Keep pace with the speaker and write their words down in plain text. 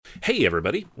Hey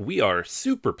everybody, we are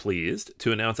super pleased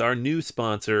to announce our new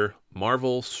sponsor,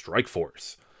 Marvel Strike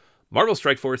Force. Marvel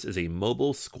Strike Force is a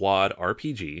mobile squad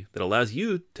RPG that allows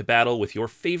you to battle with your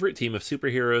favorite team of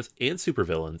superheroes and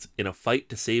supervillains in a fight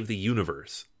to save the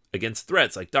universe against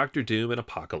threats like Doctor Doom and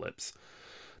Apocalypse.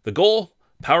 The goal?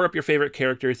 Power up your favorite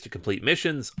characters to complete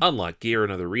missions, unlock gear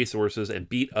and other resources, and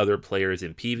beat other players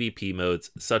in PvP modes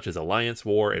such as Alliance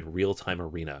War and Real-Time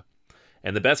Arena.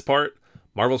 And the best part?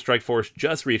 Marvel Strike Force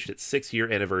just reached its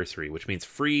 6-year anniversary, which means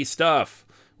free stuff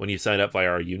when you sign up via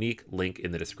our unique link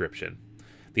in the description.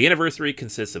 The anniversary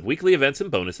consists of weekly events and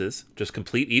bonuses. Just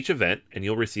complete each event and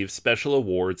you'll receive special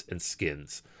awards and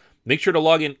skins. Make sure to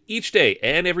log in each day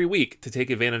and every week to take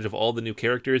advantage of all the new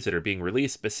characters that are being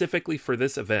released specifically for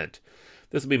this event.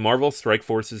 This will be Marvel Strike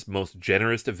Force's most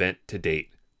generous event to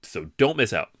date, so don't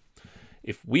miss out.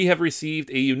 If we have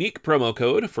received a unique promo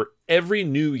code for every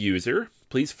new user,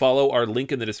 please follow our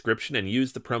link in the description and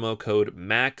use the promo code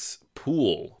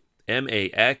MAXPOOL,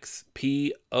 MAXPOOL.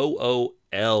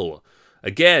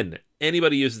 Again,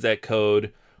 anybody uses that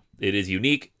code, it is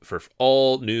unique for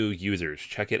all new users.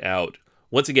 Check it out.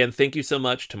 Once again, thank you so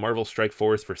much to Marvel Strike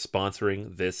Force for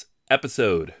sponsoring this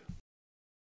episode.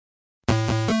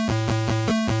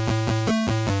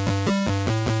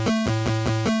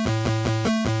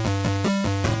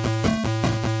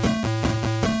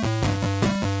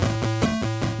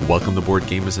 Welcome to Board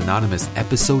Gamers Anonymous,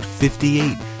 episode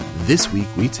 58. This week,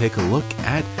 we take a look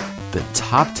at the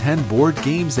top 10 board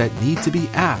games that need to be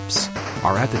apps.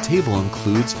 Our At the Table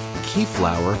includes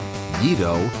Keyflower,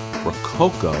 Yido,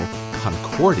 Rococo,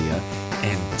 Concordia,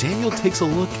 and Daniel takes a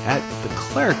look at the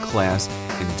Cleric class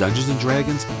in Dungeons &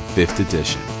 Dragons 5th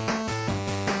edition.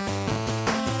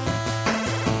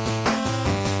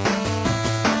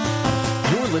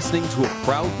 Listening to a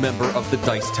proud member of the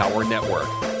Dice Tower Network,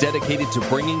 dedicated to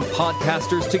bringing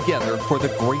podcasters together for the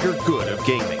greater good of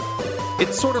gaming.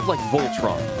 It's sort of like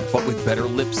Voltron, but with better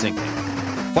lip syncing.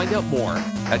 Find out more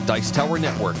at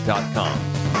Dicetowernetwork.com.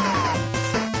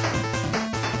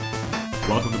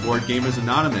 Welcome to Board Gamers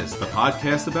Anonymous, the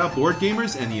podcast about board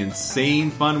gamers and the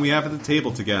insane fun we have at the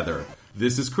table together.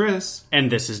 This is Chris.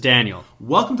 And this is Daniel.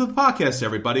 Welcome to the podcast,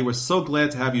 everybody. We're so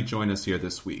glad to have you join us here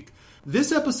this week.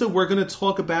 This episode, we're going to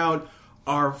talk about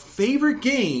our favorite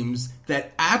games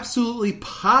that absolutely,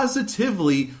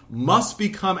 positively must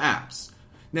become apps.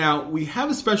 Now, we have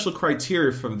a special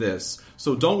criteria from this,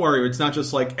 so don't worry, it's not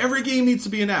just like every game needs to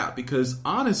be an app, because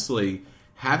honestly,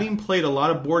 having played a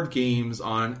lot of board games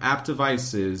on app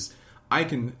devices, I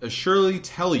can assuredly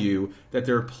tell you that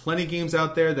there are plenty of games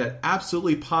out there that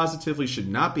absolutely, positively should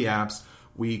not be apps.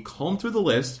 We combed through the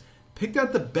list, picked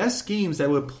out the best games that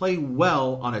would play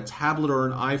well on a tablet or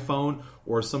an iPhone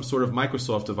or some sort of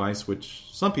Microsoft device, which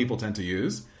some people tend to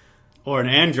use. Or an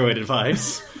Android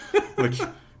device, which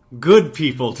good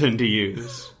people tend to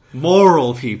use.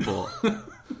 Moral people.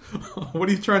 What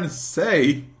are you trying to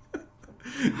say?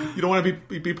 You don't want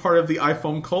to be part of the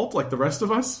iPhone cult like the rest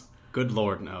of us? Good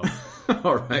Lord, no.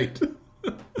 All right.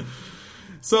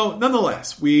 So,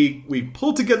 nonetheless, we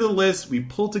pulled together the list, we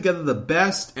pulled together the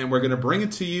best, and we're going to bring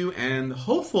it to you, and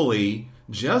hopefully,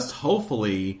 just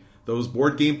hopefully, those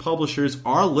board game publishers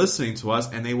are listening to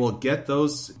us, and they will get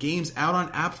those games out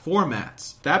on app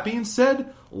formats. That being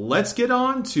said, let's get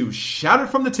on to Shout It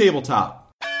From the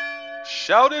Tabletop.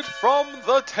 Shout it from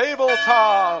the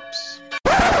tabletops!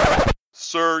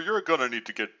 Sir, you're gonna need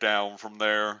to get down from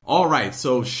there. Alright,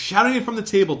 so shouting it from the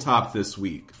tabletop this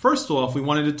week. First off, we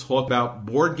wanted to talk about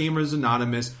Board Gamers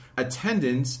Anonymous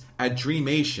attendance at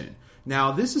Dreamation.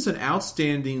 Now, this is an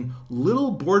outstanding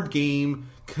little board game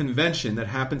convention that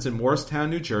happens in Morristown,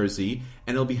 New Jersey,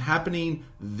 and it'll be happening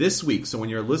this week. So when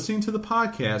you're listening to the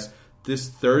podcast, this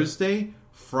Thursday,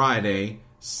 Friday,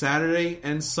 Saturday,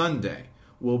 and Sunday,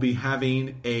 we'll be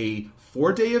having a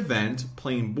 4-day event,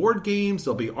 playing board games,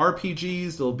 there'll be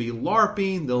RPGs, there'll be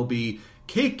LARPing, there'll be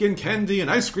cake and candy and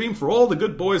ice cream for all the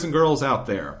good boys and girls out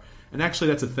there. And actually,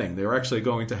 that's a thing. They're actually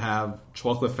going to have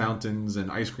chocolate fountains and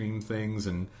ice cream things,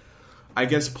 and I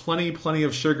guess plenty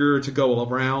of sugar to go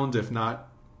around, if not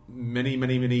many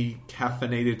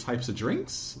caffeinated types of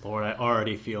drinks. Lord, I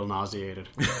already feel nauseated.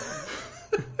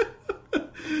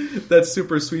 That's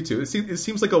super sweet, too. It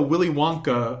seems like a Willy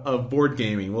Wonka of board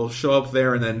gaming. We'll show up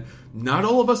there, and then not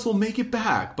all of us will make it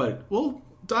back, but we'll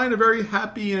die in a very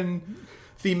happy and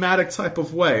thematic type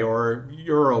of way, or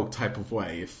Euro type of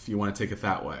way, if you want to take it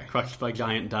that way. Crushed by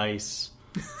giant dice.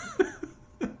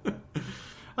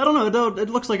 I don't know, though. It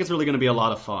looks like it's really going to be a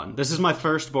lot of fun. This is my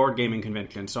first board gaming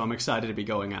convention, so I'm excited to be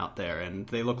going out there, and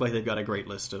they look like they've got a great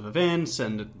list of events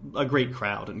and a great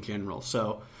crowd in general,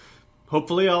 so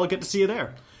hopefully I'll get to see you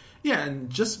there. Yeah, and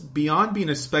just beyond being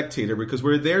a spectator, because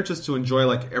we're there just to enjoy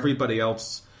like everybody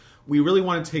else, we really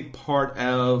want to take part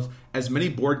of as many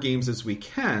board games as we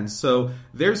can. So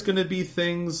there's going to be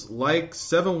things like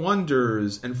Seven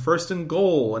Wonders and First and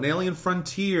Goal and Alien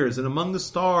Frontiers and Among the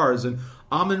Stars and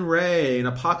Amun-Re and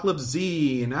Apocalypse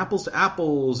Z and Apples to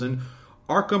Apples and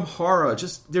Arkham Horror.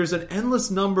 Just there's an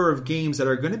endless number of games that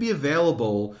are going to be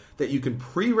available that you can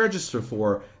pre-register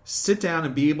for, sit down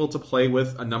and be able to play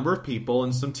with a number of people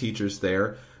and some teachers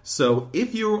there. So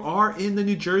if you are in the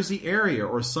New Jersey area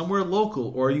or somewhere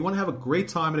local, or you want to have a great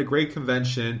time at a great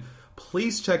convention,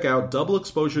 please check out Double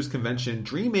Exposure's convention,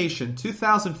 Dreamation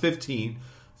 2015,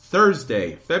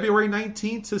 Thursday, February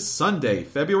 19th to Sunday,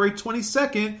 February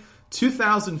 22nd,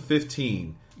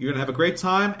 2015. You're going to have a great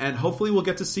time, and hopefully we'll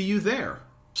get to see you there.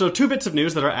 So 2 bits of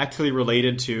news that are actually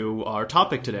related to our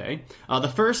topic today. The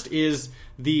first is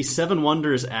the Seven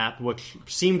Wonders app, which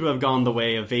seemed to have gone the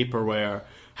way of vaporware,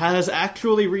 has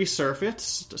actually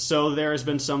resurfaced. So there has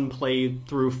been some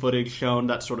playthrough footage shown,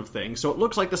 that sort of thing. So it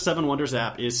looks like the Seven Wonders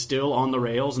app is still on the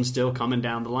rails and still coming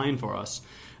down the line for us.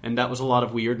 And that was a lot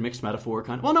of weird mixed metaphor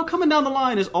kind of... Well, no, coming down the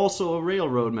line is also a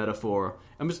railroad metaphor.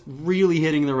 I'm just really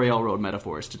hitting the railroad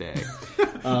metaphors today.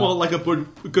 Well, like a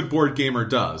good board gamer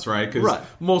does, right? Because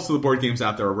most of the board games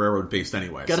out there are railroad-based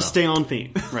anyway. Got to stay on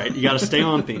theme, right? You got to stay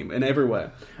on theme in every way.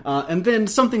 And then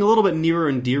something a little bit nearer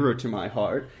and dearer to my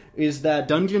heart is that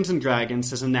Dungeons & Dragons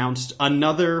has announced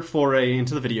another foray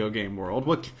into the video game world,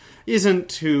 which isn't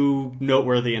too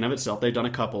noteworthy in of itself. They've done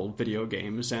a couple video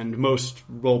games, and most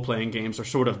role-playing games are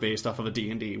sort of based off of a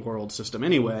D&D world system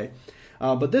anyway.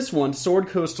 But this one, Sword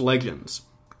Coast Legends,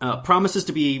 promises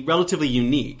to be relatively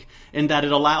unique in that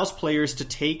it allows players to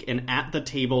take an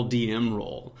at-the-table DM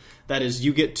role. That is,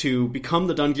 you get to become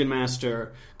the dungeon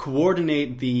master,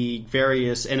 coordinate the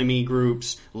various enemy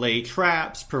groups, lay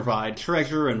traps, provide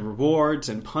treasure and rewards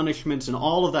and punishments and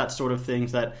all of that sort of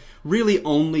things that really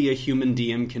only a human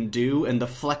DM can do in the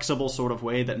flexible sort of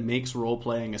way that makes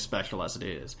role-playing as special as it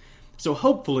is. So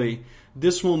hopefully,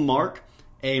 this will mark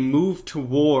a move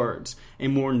towards a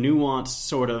more nuanced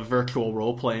sort of virtual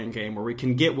role-playing game where we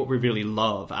can get what we really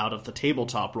love out of the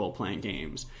tabletop role-playing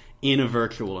games in a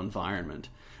virtual environment.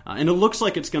 And it looks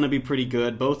like it's going to be pretty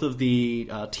good. Both of the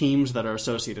teams that are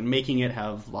associated making it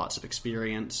have lots of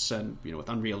experience, and with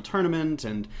Unreal Tournament,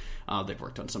 and they've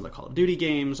worked on some of the Call of Duty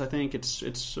games. I think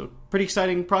it's a pretty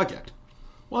exciting project.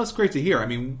 Well, it's great to hear. I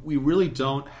mean, we really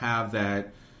don't have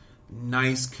that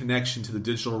nice connection to the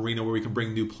digital arena where we can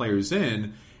bring new players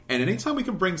in. And anytime we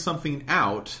can bring something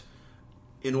out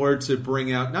in order to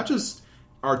bring out not just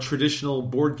our traditional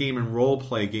board game and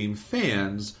role-play game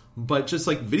fans, but just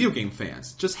like video game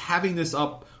fans, just having this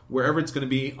up wherever it's going to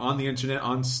be on the internet,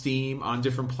 on Steam, on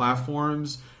different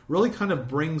platforms, really kind of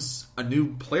brings a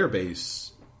new player base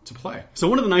to play. So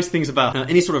one of the nice things about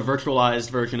any sort of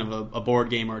virtualized version of a board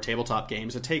game or a tabletop game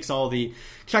is it takes all the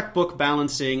checkbook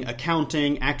balancing,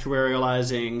 accounting,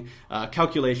 actuarializing,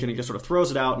 calculation, and just sort of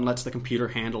throws it out and lets the computer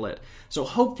handle it. So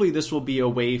hopefully this will be a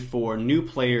way for new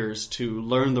players to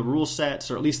learn the rule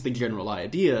sets, or at least the general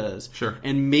ideas. Sure.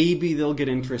 And maybe they'll get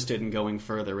interested in going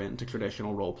further into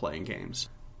traditional role-playing games.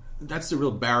 That's the real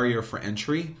barrier for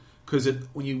entry, because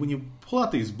when you pull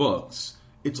out these books,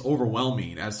 it's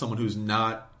overwhelming as someone who's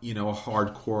not, a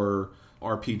hardcore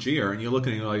RPGer, and you're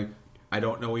looking at it like, I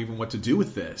don't know even what to do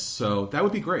with this. So that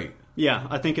would be great. Yeah,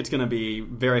 I think it's going to be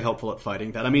very helpful at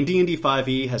fighting that. I mean, D&D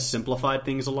 5e has simplified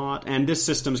things a lot, and this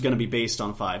system's going to be based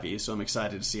on 5e, so I'm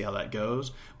excited to see how that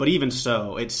goes. But even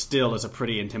so, it still is a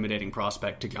pretty intimidating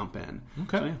prospect to jump in.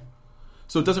 Okay.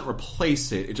 So it doesn't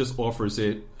replace it, it just offers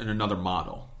it in another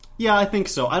model. Yeah, I think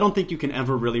so. I don't think you can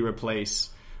ever really replace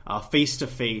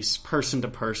face-to-face,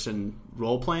 person-to-person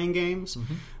role-playing games,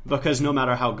 because no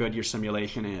matter how good your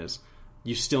simulation is,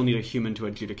 you still need a human to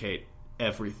adjudicate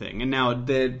everything. And now,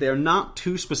 they're not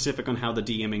too specific on how the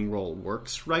DMing role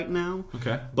works right now,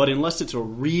 but unless it's a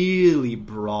really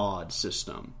broad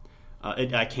system,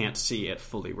 I can't see it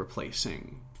fully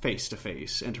replacing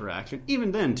face-to-face interaction.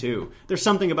 Even then, too, there's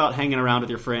something about hanging around with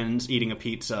your friends, eating a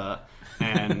pizza,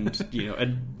 and, a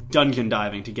dungeon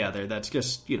diving together that's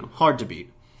just, hard to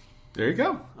beat. There you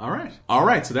go. All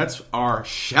right. So that's our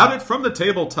Shout It From the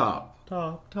Tabletop.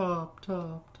 Top.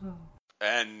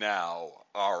 And now,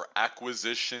 our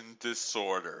acquisition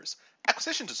disorders.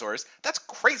 Acquisition disorders? That's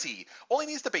crazy! All he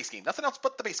needs is the base game, nothing else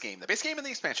but the base game. The base game and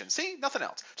the expansion. See? Nothing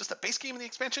else. Just the base game and the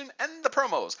expansion and the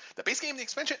promos. The base game, the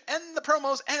expansion, and the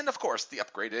promos, and of course, the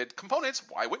upgraded components.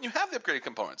 Why wouldn't you have the upgraded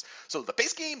components? So the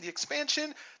base game, the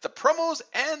expansion, the promos,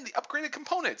 and the upgraded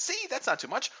components. See? That's not too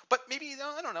much, but maybe,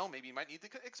 I don't know, maybe you might need the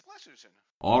expansion.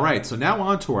 All right, so now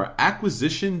on to our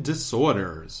acquisition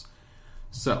disorders.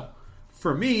 So,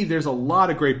 for me, there's a lot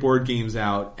of great board games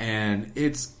out, and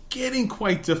it's getting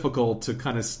quite difficult to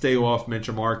kind of stay off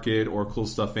Miniature Market or Cool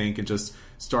Stuff Inc. and just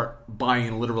start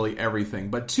buying literally everything.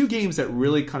 But two games that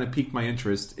really kind of piqued my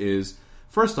interest is,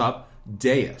 first up,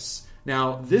 Deus.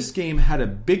 Now, this game had a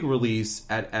big release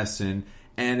at Essen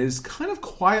and has kind of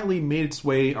quietly made its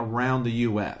way around the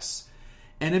US.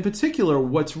 And in particular,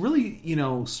 what's really,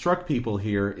 struck people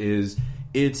here is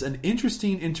it's an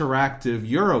interesting interactive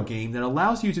Euro game that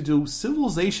allows you to do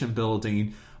civilization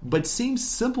building, but seems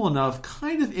simple enough,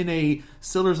 kind of in a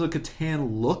Settlers of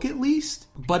Catan look at least,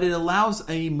 but it allows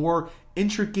a more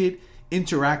intricate,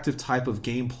 interactive type of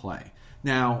gameplay.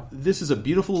 Now, this is a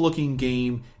beautiful looking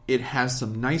game. It has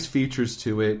some nice features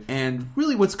to it, and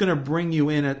really what's going to bring you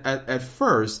in at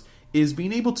first is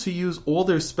being able to use all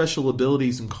their special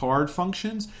abilities and card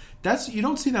functions. You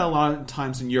don't see that a lot of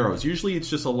times in Euros. Usually it's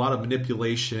just a lot of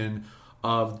manipulation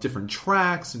of different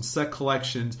tracks and set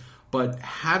collections, but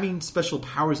having special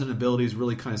powers and abilities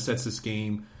really kind of sets this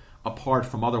game apart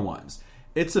from other ones.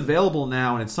 It's available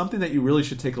now, and it's something that you really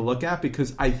should take a look at,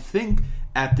 because I think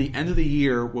at the end of the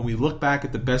year, when we look back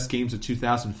at the best games of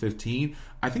 2015,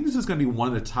 I think this is going to be one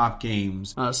of the top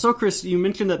games. So, Chris, you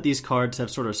mentioned that these cards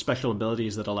have sort of special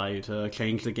abilities that allow you to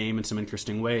change the game in some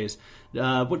interesting ways.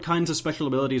 What kinds of special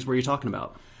abilities were you talking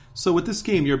about? So with this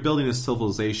game, you're building a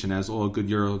civilization, as all good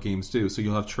Euro games do. So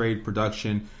you'll have trade,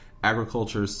 production,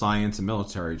 agriculture, science, and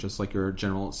military, just like your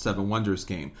general Seven Wonders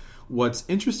game. What's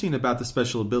interesting about the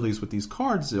special abilities with these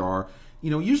cards are,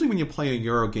 usually when you play a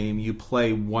Euro game, you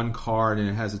play one card and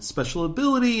it has its special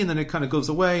ability and then it kind of goes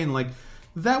away, and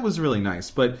that was really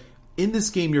nice. But in this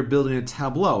game, you're building a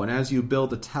tableau, and as you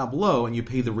build a tableau and you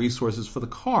pay the resources for the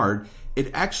card,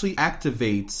 it actually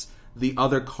activates the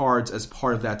other cards as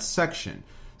part of that section.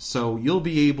 So you'll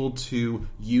be able to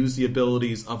use the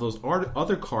abilities of those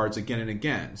other cards again and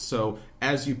again. So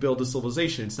as you build a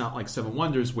civilization, it's not like Seven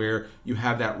Wonders where you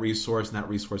have that resource and that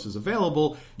resource is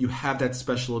available. You have that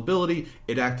special ability.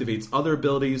 It activates other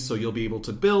abilities, so you'll be able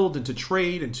to build and to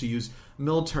trade and to use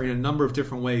military in a number of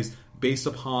different ways based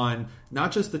upon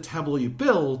not just the tableau you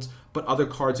build, but other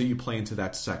cards that you play into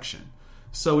that section.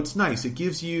 So it's nice. It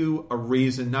gives you a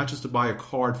reason not just to buy a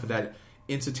card for that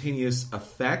instantaneous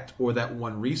effect or that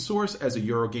one resource as a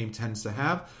Euro game tends to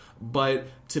have, but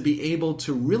to be able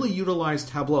to really utilize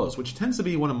tableaus, which tends to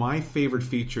be one of my favorite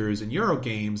features in Euro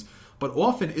games, but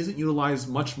often isn't utilized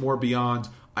much more beyond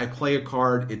I play a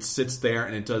card, it sits there,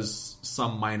 and it does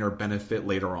some minor benefit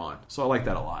later on. So I like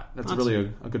that a lot. That's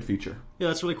really a good feature. Yeah,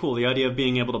 that's really cool. The idea of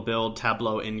being able to build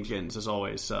tableau engines is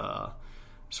always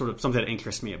sort of something that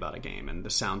interests me about a game, and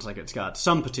this sounds like it's got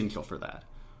some potential for that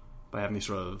by having these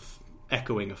sort of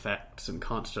echoing effects and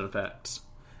constant effects.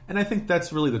 And I think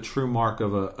that's really the true mark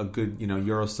of a good,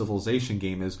 Euro civilization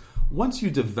game is once you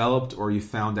developed or you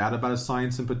found out about a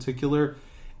science in particular,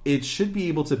 it should be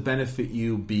able to benefit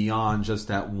you beyond just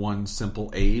that one simple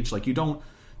age.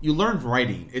 You learned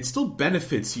writing. It still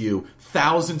benefits you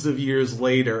thousands of years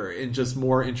later in just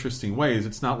more interesting ways.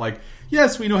 It's not like,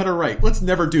 yes, we know how to write. Let's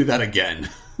never do that again.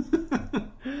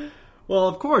 Well,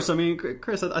 of course. I mean,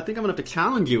 Chris, I think I'm going to have to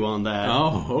challenge you on that.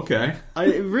 Oh, okay.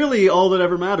 Really, all that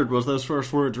ever mattered was those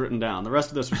first words written down. The rest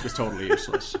of this was just totally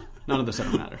useless. None of this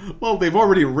ever mattered. Well, they've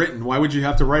already written. Why would you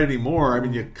have to write any more? I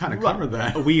mean, you kind of covered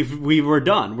that. We're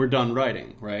done. We're done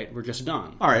writing, right? We're just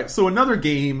done. All right. So another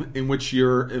game in which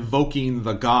you're evoking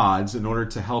the gods in order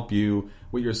to help you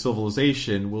with your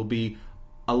civilization will be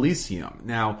Elysium.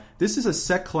 Now, this is a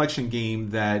set collection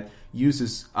game that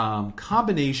uses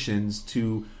combinations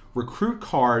to recruit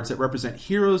cards that represent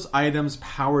heroes, items,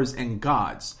 powers, and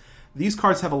gods. These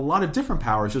cards have a lot of different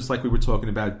powers, just like we were talking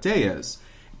about Deus.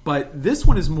 But this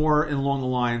one is more along the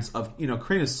lines of,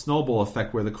 creating a snowball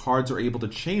effect where the cards are able to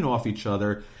chain off each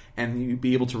other and you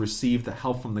be able to receive the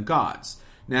help from the gods.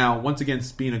 Now, once again,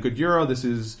 being a good Euro, this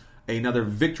is another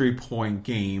victory point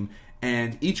game,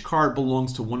 and each card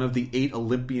belongs to one of the 8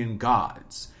 Olympian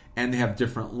gods, and they have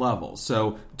different levels.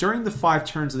 So during the 5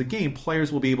 turns of the game,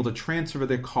 players will be able to transfer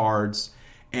their cards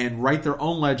and write their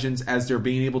own legends as they're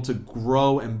being able to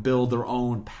grow and build their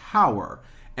own power.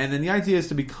 And then the idea is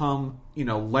to become,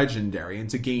 legendary and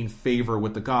to gain favor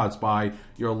with the gods by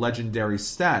your legendary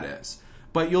status.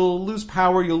 But you'll lose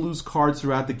power, you'll lose cards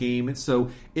throughout the game. And so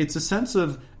it's a sense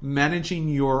of managing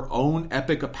your own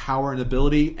epic of power and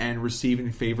ability and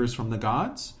receiving favors from the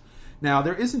gods. Now,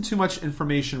 there isn't too much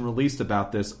information released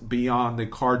about this beyond the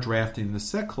card drafting and the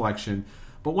set collection.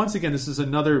 But once again, this is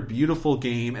another beautiful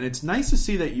game, and it's nice to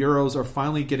see that Euros are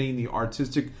finally getting the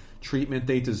artistic treatment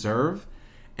they deserve.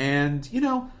 And,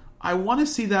 I want to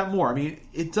see that more. I mean,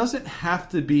 it doesn't have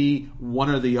to be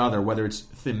one or the other, whether it's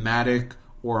thematic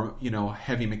or,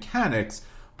 heavy mechanics,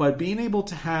 but being able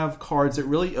to have cards that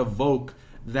really evoke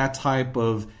that type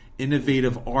of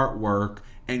innovative artwork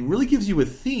and really gives you a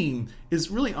theme is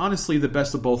really honestly the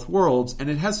best of both worlds, and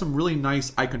it has some really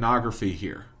nice iconography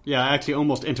here. Yeah, I actually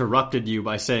almost interrupted you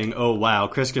by saying, oh wow,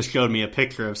 Chris just showed me a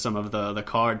picture of some of the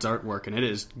cards artwork, and it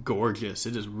is gorgeous.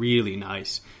 It is really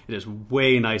nice. It is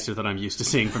way nicer than I'm used to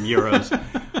seeing from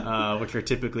Euros, which are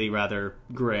typically rather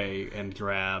gray and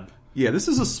drab. Yeah, this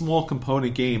is a small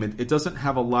component game. It doesn't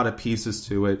have a lot of pieces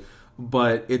to it,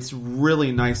 but it's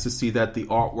really nice to see that the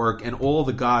artwork and all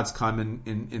the gods come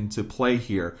into play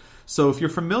here. So if you're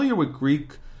familiar with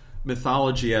Greek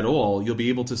mythology at all, you'll be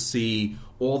able to see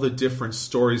all the different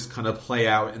stories kind of play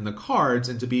out in the cards,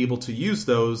 and to be able to use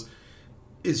those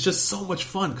is just so much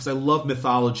fun because I love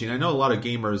mythology, and I know a lot of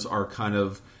gamers are kind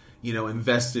of,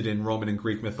 invested in Roman and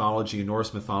Greek mythology and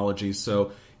Norse mythology,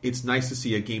 so it's nice to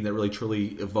see a game that really truly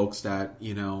evokes that,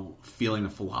 feeling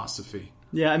of philosophy.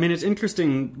 Yeah, I mean, it's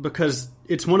interesting because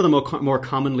it's one of the more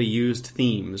commonly used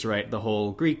themes, right? The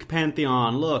whole Greek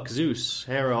pantheon, look, Zeus,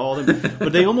 Hera, all of them.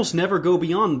 But they almost never go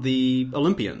beyond the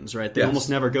Olympians, right? They almost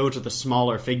never go to the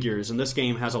smaller figures. And this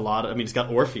game has a lot of, it's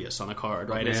got Orpheus on a card,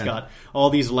 right? It's got all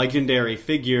these legendary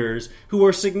figures who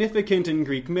are significant in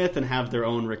Greek myth and have their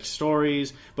own rich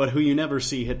stories, but who you never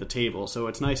see hit the table. So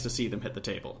it's nice to see them hit the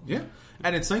table. Yeah,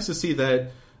 and it's nice to see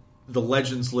that the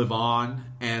legends live on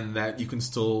and that you can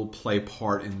still play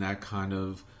part in that kind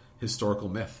of historical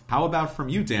myth. How about from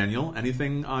you, Daniel?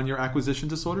 Anything on your acquisition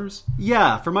disorders?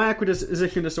 Yeah, for my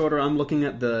acquisition disorder, I'm looking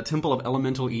at the Temple of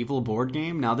Elemental Evil board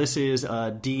game. Now, this is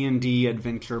a D&D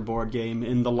adventure board game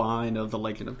in the line of The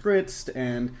Legend of Drizzt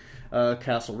and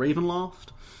Castle Ravenloft.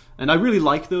 And I really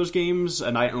like those games,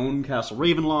 and I own Castle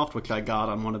Ravenloft, which I got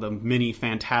on one of the many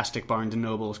fantastic Barnes &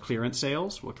 Noble's clearance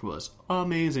sales, which was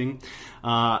amazing.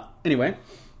 Anyway,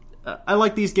 I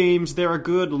like these games. They're a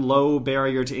good low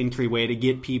barrier to entry way to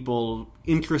get people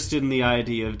interested in the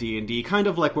idea of D&D, kind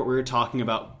of like what we were talking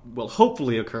about will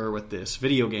hopefully occur with this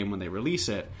video game when they release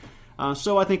it.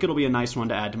 So I think it'll be a nice one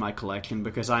to add to my collection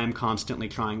because I am constantly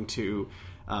trying to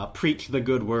preach the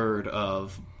good word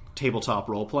of tabletop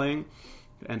role-playing.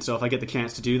 And so if I get the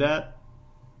chance to do that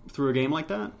through a game like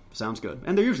that, sounds good.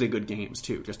 And they're usually good games,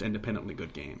 too, just independently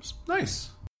good games. Nice.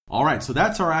 All right, so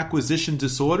that's our acquisition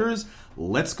disorders.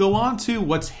 Let's go on to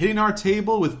what's hitting our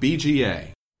table with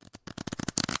BGA.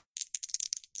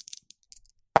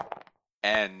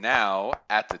 And now,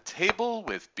 at the table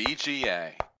with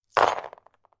BGA.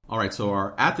 All right, so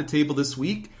our at the table this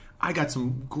week, I got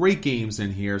some great games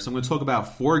in here. So I'm going to talk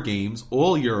about 4 games,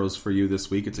 all Euros for you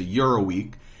this week. It's a Euro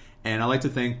week. And I'd like to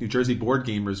thank New Jersey Board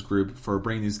Gamers Group for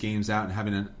bringing these games out and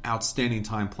having an outstanding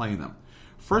time playing them.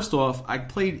 First off, I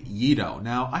played Yido.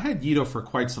 Now, I had Yido for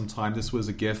quite some time. This was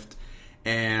a gift.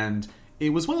 And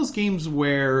it was one of those games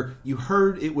where you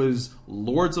heard it was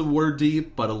Lords of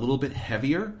Waterdeep, but a little bit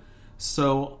heavier.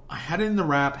 So I had it in the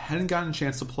wrap, hadn't gotten a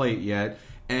chance to play it yet.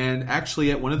 And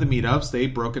actually, at one of the meetups, they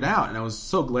broke it out. And I was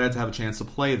so glad to have a chance to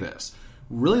play this.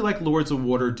 Really like Lords of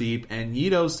Waterdeep, and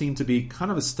Yido seemed to be kind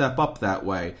of a step up that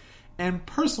way. And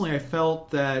personally, I felt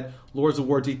that Lords of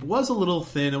Waterdeep was a little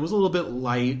thin. It was a little bit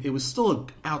light. It was still an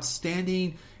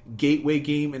outstanding gateway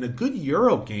game and a good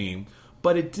Euro game,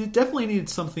 but it definitely needed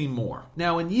something more.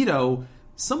 Now, in Yido,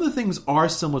 some of the things are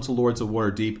similar to Lords of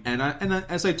Waterdeep, and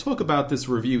as I talk about this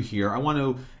review here, I want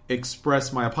to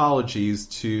express my apologies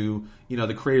to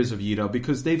the creators of Yido,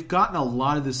 because they've gotten a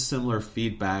lot of this similar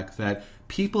feedback that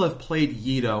people have played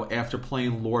Yido after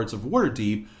playing Lords of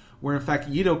Waterdeep, where in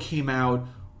fact Yido came out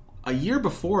a year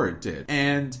before it did.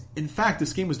 And in fact,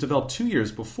 this game was developed 2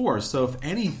 years before, so if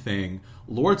anything,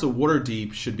 Lords of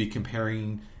Waterdeep should be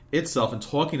comparing itself and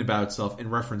talking about itself in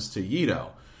reference to Yido.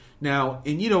 Now,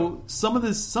 in Yido, some of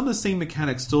the same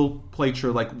mechanics still play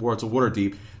true like Lords of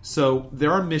Waterdeep, so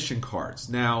there are mission cards.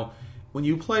 Now, when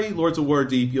you play Lords of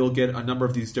Waterdeep, you'll get a number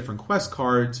of these different quest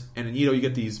cards, and in Yido you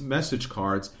get these message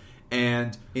cards,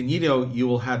 and in Yido you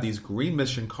will have these green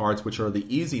mission cards, which are the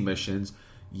easy missions,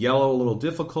 yellow a little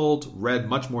difficult, red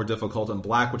much more difficult, and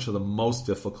black, which are the most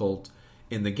difficult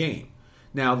in the game.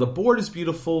 Now, the board is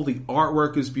beautiful, the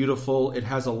artwork is beautiful, it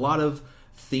has a lot of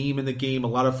theme in the game, a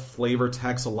lot of flavor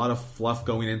text, a lot of fluff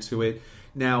going into it.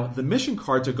 Now, the mission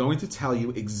cards are going to tell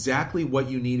you exactly what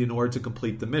you need in order to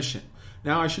complete the mission.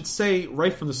 Now, I should say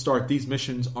right from the start, these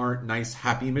missions aren't nice,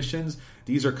 happy missions.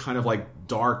 These are kind of like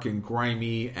dark and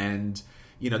grimy, and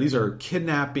these are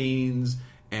kidnappings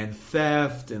and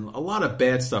theft and a lot of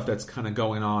bad stuff that's kind of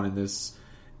going on in this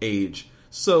age.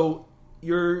 So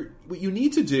what you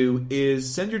need to do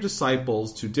is send your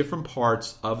disciples to different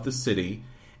parts of the city,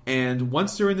 and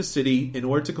once they're in the city, in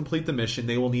order to complete the mission,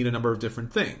 they will need a number of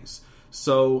different things.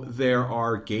 So there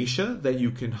are geisha that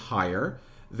you can hire.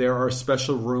 There are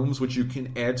special rooms which you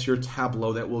can add to your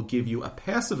tableau that will give you a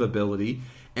passive ability,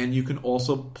 and you can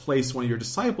also place one of your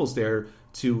disciples there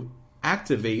to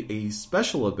activate a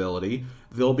special ability.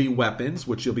 There'll be weapons,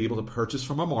 which you'll be able to purchase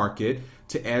from a market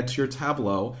to add to your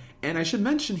tableau. And I should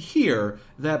mention here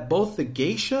that both the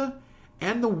geisha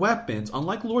and the weapons,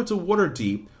 unlike Lords of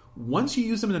Waterdeep, once you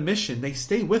use them in a mission, they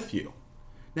stay with you.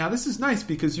 Now, this is nice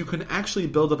because you can actually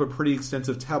build up a pretty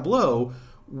extensive tableau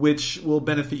which will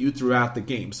benefit you throughout the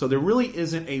game. So there really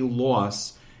isn't a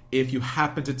loss if you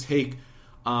happen to take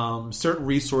certain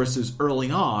resources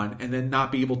early on and then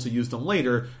not be able to use them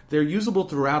later. They're usable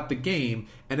throughout the game,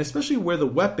 and especially where the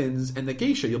weapons and the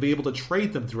geisha, you'll be able to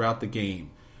trade them throughout the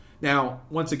game. Now,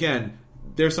 once again,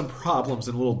 there's some problems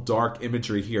and a little dark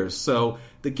imagery here. So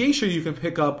the geisha you can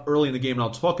pick up early in the game, and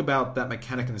I'll talk about that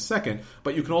mechanic in a second,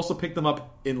 but you can also pick them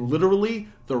up in literally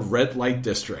the red light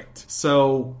district.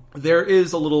 So there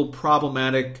is a little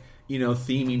problematic,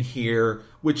 theming here,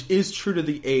 which is true to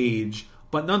the age,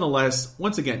 but nonetheless,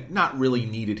 once again, not really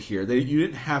needed here. You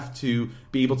didn't have to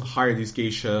be able to hire these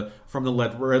geisha from the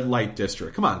red light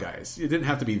district. Come on, guys. It didn't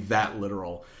have to be that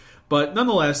literal. But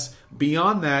nonetheless,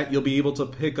 beyond that, you'll be able to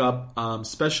pick up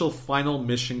special final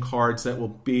mission cards that will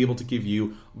be able to give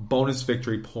you bonus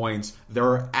victory points. There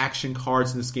are action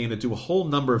cards in this game that do a whole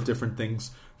number of different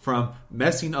things, from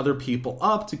messing other people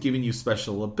up to giving you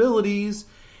special abilities.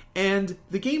 And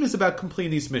the game is about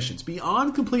completing these missions.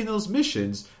 Beyond completing those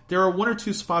missions, there are 1 or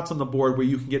 2 spots on the board where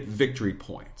you can get victory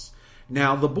points.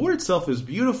 Now, the board itself is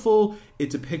beautiful. It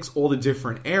depicts all the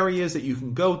different areas that you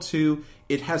can go to.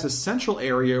 It has a central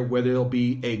area where there'll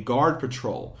be a guard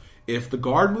patrol. If the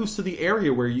guard moves to the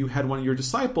area where you had one of your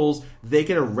disciples, they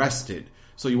get arrested.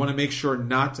 So you want to make sure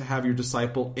not to have your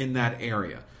disciple in that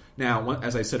area. Now,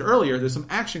 as I said earlier, there's some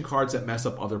action cards that mess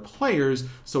up other players,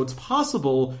 so it's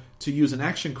possible to use an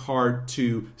action card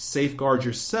to safeguard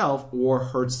yourself or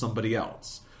hurt somebody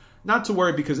else. Not to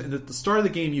worry, because at the start of the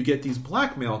game you get these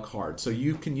blackmail cards, so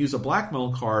you can use a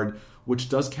blackmail card, which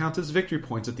does count as victory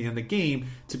points at the end of the game,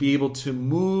 to be able to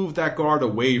move that guard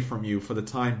away from you for the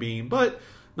time being, but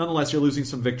nonetheless you're losing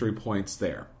some victory points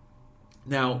there.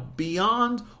 Now,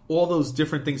 beyond all those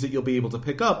different things that you'll be able to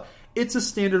pick up, it's a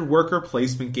standard worker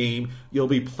placement game. You'll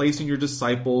be placing your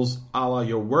disciples a la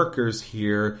your workers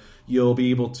here. You'll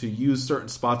be able to use certain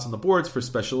spots on the boards for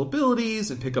special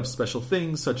abilities and pick up special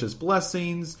things such as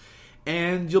blessings.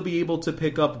 And you'll be able to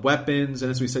pick up weapons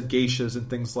and, as we said, geishas and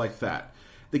things like that.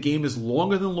 The game is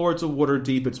longer than Lords of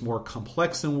Waterdeep. It's more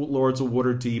complex than Lords of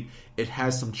Waterdeep. It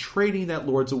has some trading that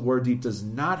Lords of Waterdeep does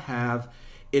not have.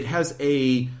 It has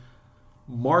a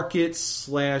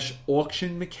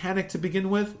market/auction mechanic to begin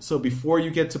with. So before you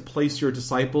get to place your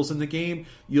disciples in the game,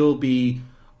 you'll be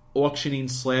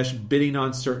auctioning/bidding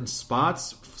on certain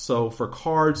spots. So for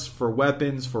cards, for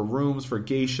weapons, for rooms, for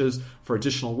geishas, for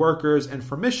additional workers, and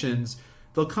for missions,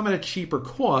 they'll come at a cheaper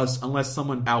cost unless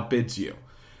someone outbids you.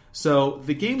 So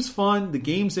the game's fun, the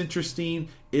game's interesting,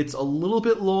 it's a little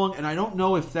bit long, and I don't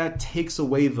know if that takes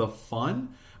away the fun,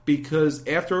 because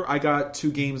after I got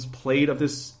 2 games played of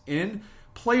this in,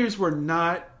 players were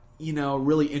not,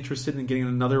 really interested in getting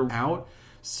another out.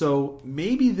 So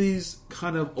maybe these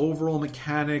kind of overall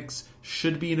mechanics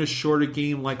should be in a shorter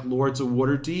game like Lords of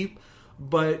Waterdeep.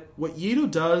 But what Yido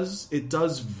does, it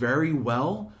does very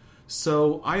well.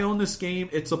 So I own this game.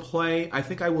 It's a play. I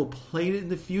think I will play it in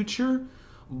the future.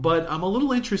 But I'm a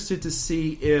little interested to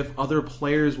see if other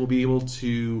players will be able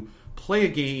to play a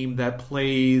game that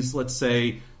plays, let's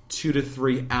say, 2 to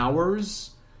 3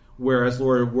 hours, whereas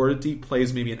Lords of Waterdeep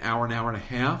plays maybe an hour and a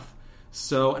half.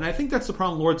 So, and I think that's the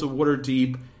problem Lords of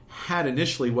Waterdeep had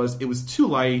initially, was it was too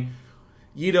light.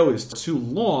 Yido is too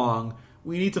long.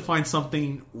 We need to find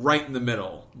something right in the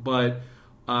middle. But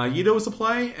Yido is a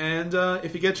play, and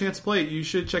if you get a chance to play it, you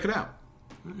should check it out.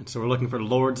 All right, so we're looking for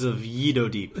Lords of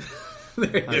Yido Deep.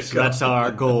 That's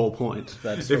our goal point.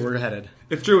 That's where we're headed.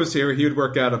 If Drew was here, he would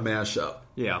work out a mashup.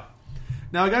 Yeah.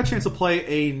 Now, I got a chance to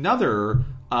play another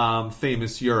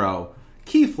famous Euro,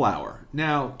 Keyflower.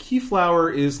 Now,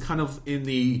 Keyflower is kind of in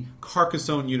the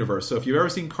Carcassonne universe. So if you've ever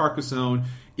seen Carcassonne,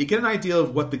 you get an idea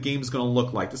of what the game is going to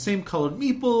look like. The same colored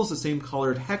meeples, the same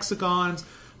colored hexagons,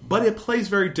 but it plays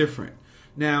very different.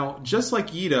 Now, just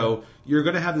like Yido, you're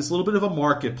going to have this little bit of a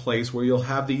marketplace where you'll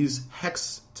have these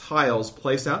hex tiles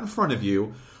placed out in front of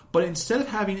you, but instead of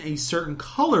having a certain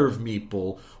color of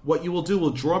meeple, what you will do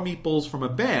will draw meeples from a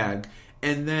bag,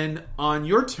 and then on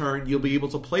your turn, you'll be able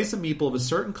to place a meeple of a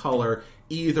certain color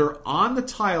either on the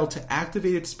tile to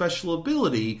activate its special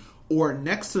ability or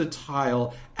next to the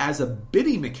tile as a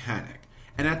bidding mechanic.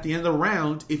 And at the end of the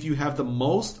round, if you have the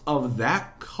most of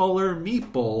that color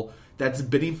meeple that's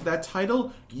bidding for that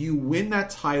title, you win that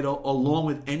title along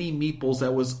with any meeples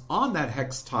that was on that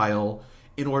hex tile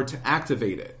in order to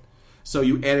activate it. So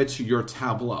you add it to your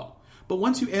tableau. But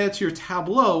once you add it to your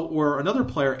tableau, or another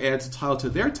player adds a tile to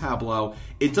their tableau,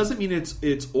 it doesn't mean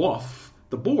it's off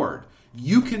the board.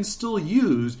 You can still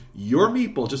use your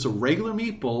meeple, just a regular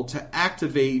meeple, to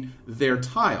activate their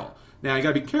tile. Now, you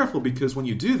got to be careful because when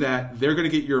you do that, they're going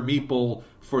to get your meeple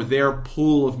for their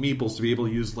pool of meeples to be able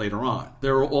to use later on.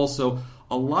 There are also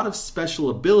a lot of special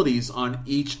abilities on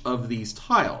each of these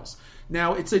tiles.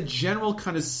 Now, it's a general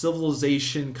kind of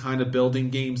civilization kind of building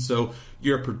game, so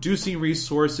you're producing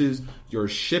resources, you're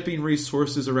shipping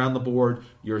resources around the board,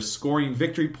 you're scoring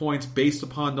victory points based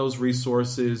upon those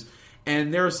resources,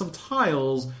 and there are some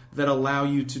tiles that allow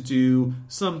you to do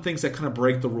some things that kind of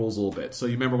break the rules a little bit. So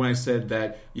you remember when I said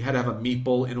that you had to have a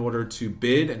meeple in order to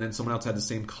bid, and then someone else had the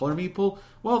same color meeple?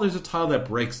 Well, there's a tile that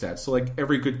breaks that. So like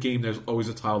every good game, there's always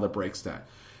a tile that breaks that.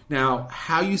 Now,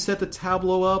 how you set the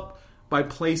tableau up by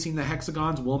placing the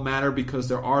hexagons will matter because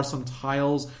there are some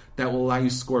tiles that will allow you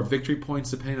to score victory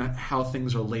points depending on how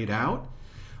things are laid out.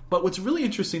 But what's really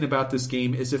interesting about this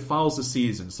game is it follows the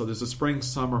season. So there's a spring,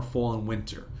 summer, fall, and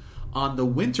winter. On the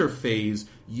winter phase,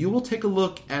 you will take a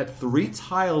look at 3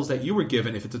 tiles that you were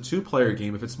given. If it's a 2-player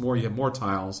game, if it's more, you have more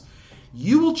tiles.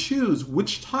 You will choose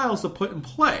which tiles to put in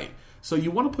play. So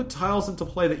you want to put tiles into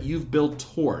play that you've built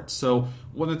towards. So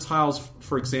one of the tiles,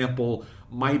 for example,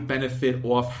 might benefit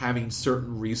off having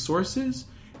certain resources,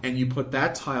 and you put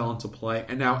that tile into play,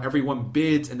 and now everyone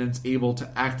bids and then is able to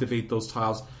activate those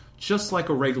tiles just like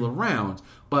a regular round.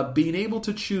 But being able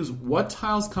to choose what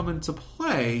tiles come into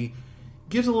play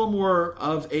gives a little more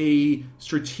of a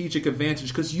strategic advantage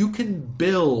because you can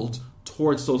build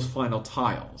towards those final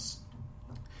tiles.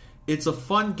 It's a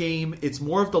fun game. It's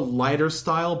more of the lighter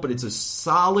style, but it's a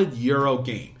solid Euro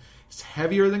game. It's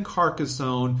heavier than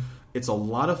Carcassonne. It's a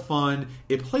lot of fun.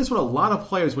 It plays with a lot of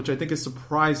players, which I think is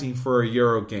surprising for a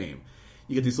Euro game.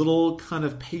 You get these little kind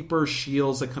of paper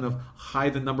shields that kind of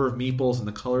hide the number of meeples and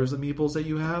the colors of meeples that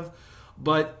you have.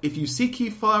 But if you see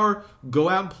Keyflower, go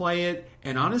out and play it.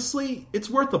 And honestly, it's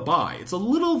worth a buy. It's a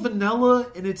little vanilla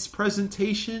in its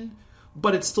presentation,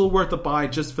 but it's still worth a buy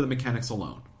just for the mechanics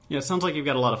alone. Yeah, it sounds like you've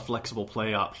got a lot of flexible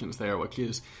play options there, which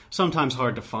is sometimes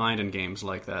hard to find in games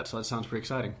like that. So that sounds pretty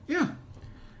exciting. Yeah.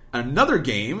 Another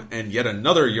game, and yet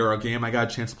another Euro game I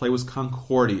got a chance to play was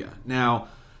Concordia. Now,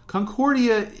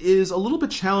 Concordia is a little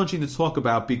bit challenging to talk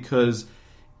about because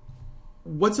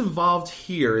what's involved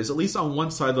here is, at least on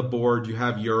one side of the board, you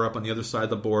have Europe. On the other side of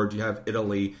the board, you have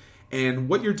Italy. And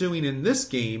what you're doing in this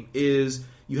game is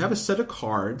you have a set of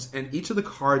cards, and each of the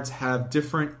cards have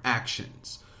different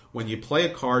actions. When you play a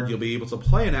card, you'll be able to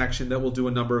play an action that will do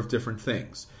a number of different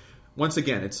things. Once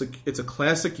again, it's a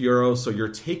classic Euro, so you're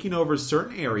taking over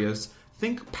certain areas.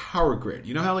 Think Power Grid.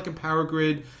 You know how like in Power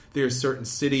Grid, there's certain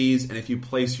cities, and if you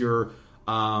place your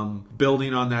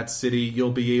building on that city,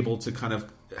 you'll be able to kind of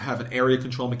have an area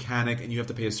control mechanic, and you have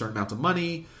to pay a certain amount of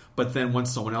money. But then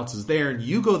once someone else is there and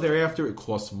you go there after, it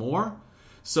costs more.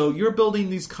 So you're building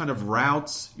these kind of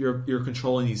routes. You're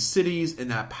controlling these cities in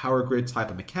that Power Grid type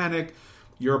of mechanic.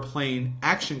 You're playing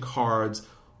action cards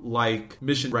like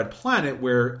Mission Red Planet,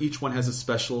 where each one has a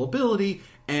special ability,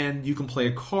 and you can play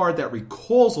a card that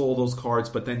recalls all those cards,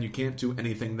 but then you can't do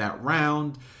anything that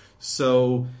round.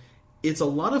 So it's a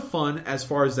lot of fun as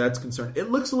far as that's concerned. It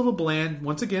looks a little bland.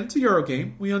 Once again, it's a Euro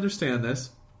game. We understand this.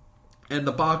 And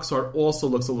the box art also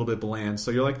looks a little bit bland.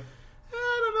 So you're like,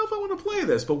 I don't know if I want to play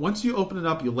this. But once you open it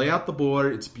up, you lay out the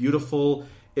board. It's beautiful.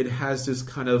 It has this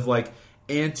kind of like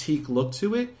antique look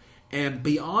to it. And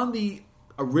beyond the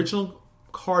original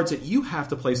cards that you have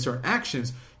to play certain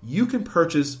actions, you can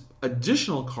purchase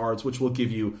additional cards which will give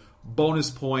you bonus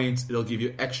points. It'll give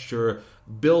you extra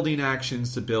building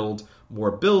actions to build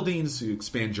more buildings, to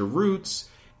expand your routes,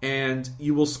 and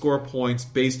you will score points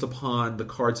based upon the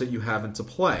cards that you have into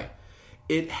play.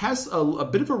 It has a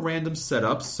bit of a random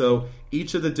setup, so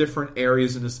each of the different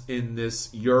areas in this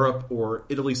Europe or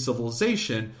Italy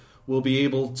civilization will be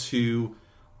able to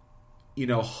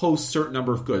host certain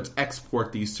number of goods,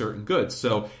 export these certain goods.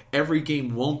 So every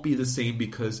game won't be the same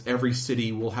because every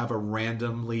city will have a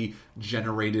randomly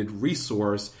generated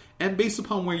resource, and based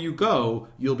upon where you go,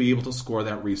 you'll be able to score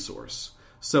that resource.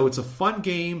 So it's a fun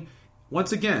game.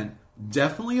 Once again,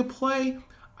 definitely a play.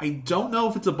 I don't know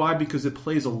if it's a buy because it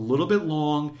plays a little bit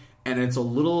long and it's a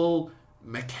little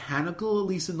mechanical, at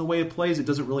least in the way it plays. It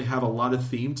doesn't really have a lot of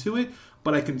theme to it,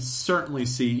 but I can certainly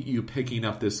see you picking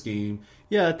up this game.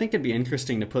 Yeah, I think it'd be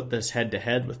interesting to put this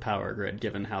head-to-head with Power Grid,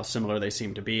 given how similar they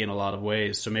seem to be in a lot of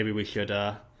ways. So maybe we should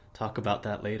talk about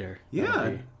that later.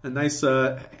 Yeah, a nice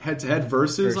head-to-head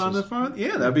versus on the front.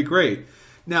 Yeah, that'd be great.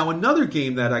 Now, another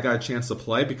game that I got a chance to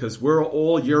play, because we're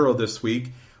all Euro this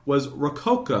week, was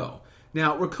Rococo.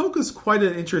 Now, Rococo is quite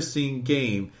an interesting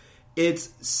game. It's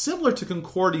similar to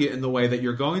Concordia in the way that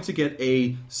you're going to get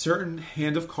a certain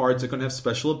hand of cards that are going to have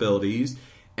special abilities,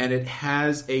 and it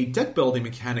has a deck building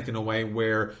mechanic in a way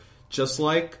where, just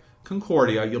like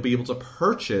Concordia, you'll be able to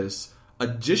purchase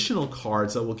additional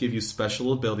cards that will give you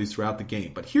special abilities throughout the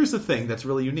game. But here's the thing that's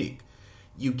really unique.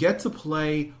 You get to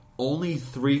play only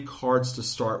 3 cards to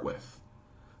start with.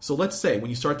 So let's say when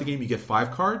you start the game you get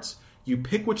 5 cards. You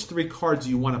pick which 3 cards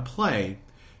you want to play.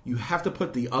 You have to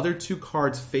put the other 2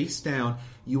 cards face down.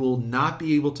 You will not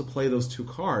be able to play those 2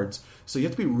 cards. So you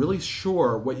have to be really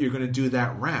sure what you're going to do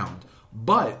that round.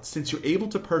 But since you're able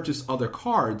to purchase other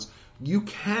cards, you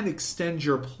can extend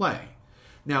your play.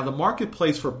 Now, the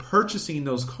marketplace for purchasing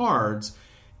those cards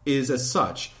is as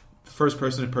such. The first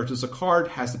person to purchase a card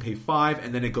has to pay 5,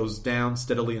 and then it goes down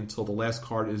steadily until the last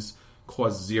card is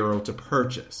cost 0 to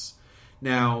purchase.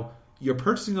 Now, you're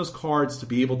purchasing those cards to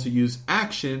be able to use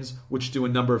actions, which do a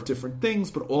number of different things,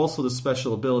 but also the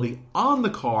special ability on the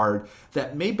card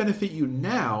that may benefit you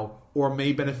now or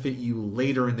may benefit you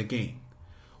later in the game.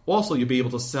 Also, you'll be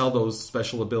able to sell those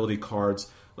special ability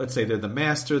cards. Let's say they're the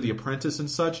master, the apprentice, and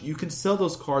such. You can sell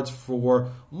those cards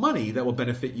for money that will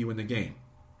benefit you in the game.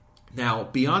 Now,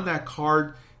 beyond that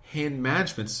card hand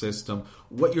management system,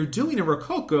 what you're doing in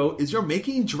Rococo is you're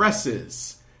making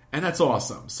dresses. And that's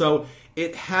awesome. So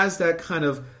it has that kind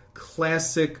of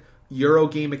classic Euro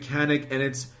game mechanic, and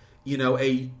it's,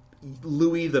 a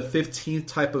Louis XV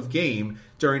type of game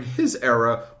during his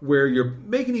era where you're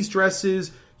making these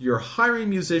dresses, you're hiring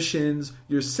musicians,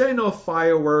 you're setting off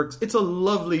fireworks. It's a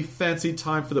lovely, fancy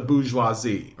time for the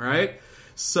bourgeoisie, right?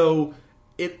 So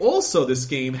it also, this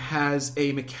game has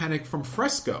a mechanic from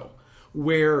Fresco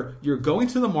where you're going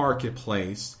to the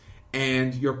marketplace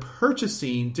and you're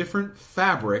purchasing different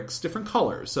fabrics, different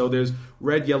colors. So there's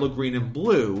red, yellow, green, and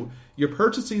blue. You're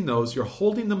purchasing those, you're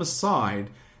holding them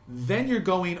aside, then you're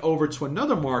going over to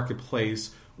another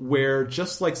marketplace where,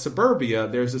 just like Suburbia,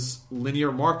 there's this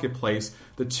linear marketplace.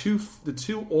 The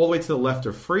two all the way to the left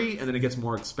are free, and then it gets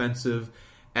more expensive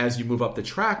as you move up the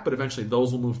track, but eventually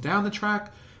those will move down the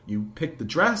track. You pick the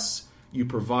dress, you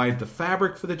provide the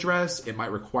fabric for the dress. It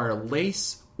might require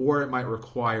lace, or it might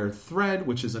require thread,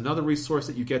 which is another resource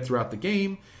that you get throughout the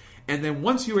game. And then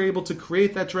once you're able to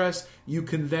create that dress, you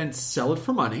can then sell it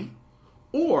for money,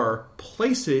 or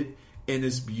place it in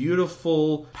this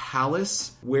beautiful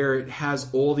palace where it has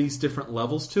all these different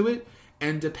levels to it.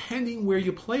 And depending where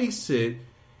you place it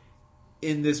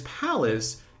in this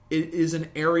palace, it is an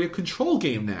area control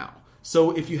game now.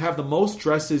 So if you have the most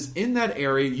dresses in that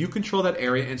area, you control that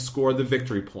area and score the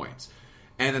victory points.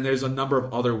 And then there's a number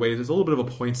of other ways. There's a little bit of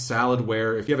a point salad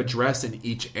where if you have a dress in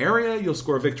each area, you'll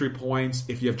score victory points.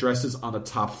 If you have dresses on the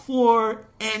top floor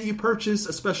and you purchase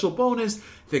a special bonus,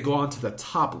 they go on to the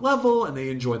top level and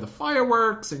they enjoy the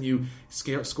fireworks and you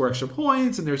score extra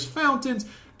points, and there's fountains.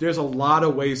 There's a lot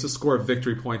of ways to score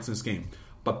victory points in this game.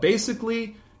 But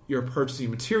basically, you're purchasing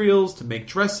materials to make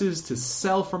dresses, to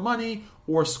sell for money,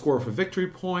 or score for victory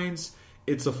points.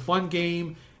 It's a fun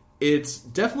game. It's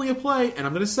definitely a play, and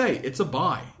I'm going to say it's a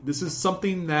buy. This is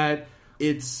something that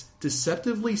it's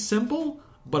deceptively simple,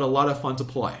 but a lot of fun to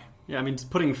play. Yeah, I mean,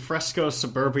 putting Fresco,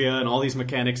 Suburbia, and all these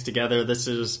mechanics together,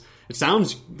 it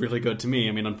sounds really good to me.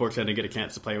 I mean, unfortunately, I didn't get a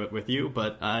chance to play it with you,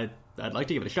 but I'd like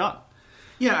to give it a shot.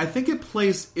 Yeah, I think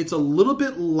it's a little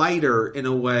bit lighter in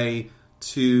a way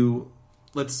to,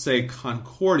 let's say,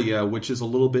 Concordia, which is a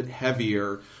little bit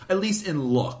heavier, at least in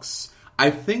looks. I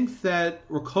think that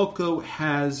Rococo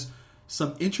has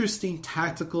some interesting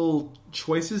tactical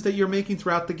choices that you're making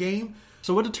throughout the game.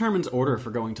 So what determines order for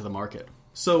going to the market?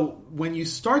 So when you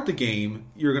start the game,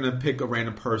 you're going to pick a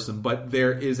random person, but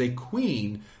there is a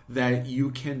queen that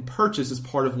you can purchase as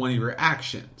part of one of your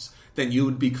actions. Then you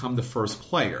would become the first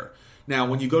player. Now,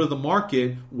 when you go to the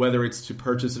market, whether it's to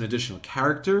purchase an additional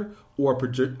character or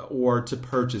to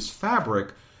purchase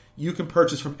fabric, you can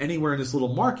purchase from anywhere in this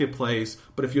little marketplace,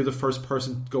 but if you're the first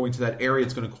person going to that area,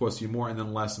 it's going to cost you more, and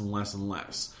then less and less and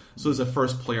less. So there's a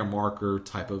first player marker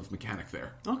type of mechanic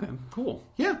there. Okay, cool.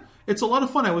 Yeah, it's a lot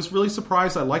of fun. I was really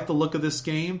surprised. I like the look of this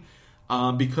game.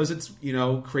 Because it's,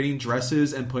 creating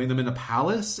dresses and putting them in a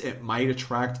palace, it might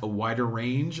attract a wider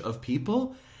range of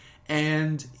people.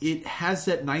 And it has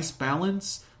that nice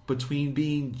balance between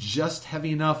being just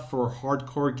heavy enough for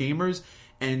hardcore gamers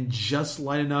and just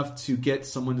light enough to get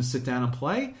someone to sit down and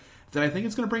play, that I think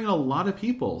it's going to bring in a lot of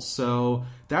people. So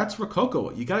that's Rococo.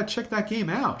 You got to check that game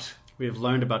out. We have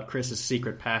learned about Chris's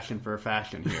secret passion for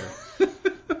fashion here.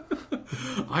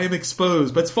 I am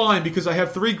exposed, but it's fine because I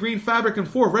have 3 green fabric and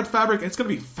 4 red fabric, and it's going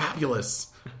to be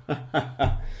fabulous.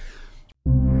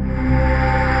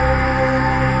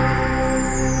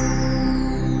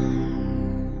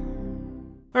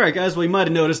 Alright guys, well you might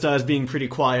have noticed I was being pretty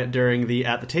quiet during the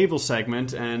At the Table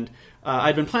segment, and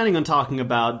I'd been planning on talking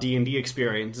about D&D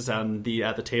experiences on the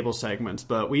At the Table segments,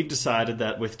 but we've decided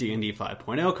that with D&D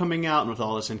 5.0 coming out, and with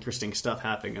all this interesting stuff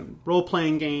happening in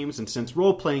role-playing games, and since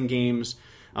role-playing games,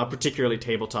 particularly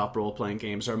tabletop role-playing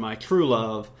games, are my true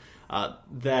love,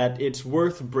 that it's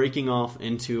worth breaking off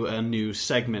into a new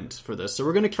segment for this. So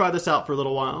we're going to try this out for a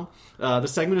little while. The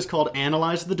segment is called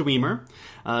Analyze the Dweemer.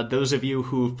 Those of you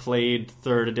who've played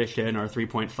 3rd edition or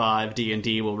 3.5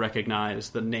 D&D will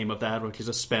recognize the name of that, which is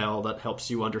a spell that helps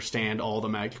you understand all the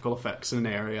magical effects in an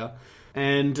area.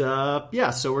 And so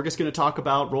we're just going to talk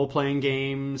about role-playing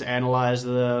games, analyze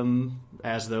them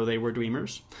as though they were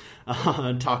Dweemers,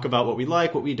 talk about what we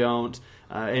like, what we don't,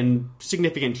 and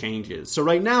significant changes. So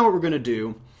right now what we're going to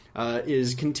do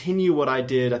is continue what I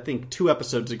did, I think, 2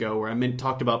 episodes ago, where I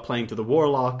talked about playing to the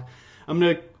Warlock. I'm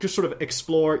going to just sort of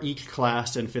explore each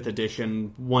class in 5th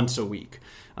edition once a week,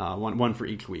 one for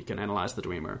each week, and analyze the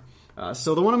Dweemer.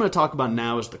 So the one I'm going to talk about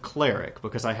now is the Cleric,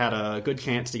 because I had a good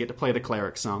chance to get to play the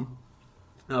Cleric some.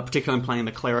 Particularly I'm playing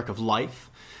the Cleric of Life.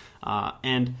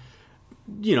 And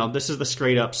you know, this is the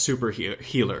straight-up super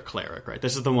healer cleric, right?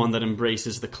 This is the one that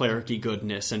embraces the cleric-y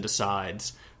goodness and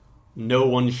decides, no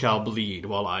one shall bleed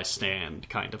while I stand,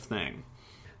 kind of thing.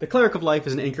 The Cleric of Life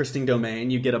is an interesting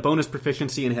domain. You get a bonus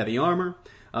proficiency in heavy armor.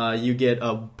 You get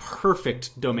a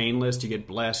perfect domain list. You get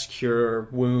Bless, Cure,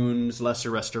 Wounds,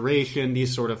 Lesser Restoration,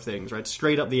 these sort of things, right?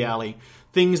 Straight up the alley.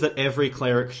 Things that every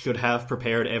cleric should have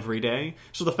prepared every day.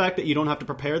 So the fact that you don't have to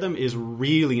prepare them is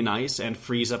really nice and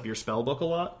frees up your spellbook a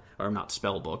lot. Or not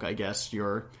spellbook, I guess,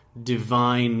 your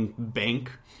divine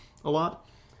bank a lot.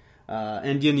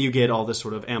 And then you get all this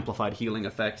sort of amplified healing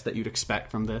effects that you'd expect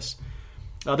from this.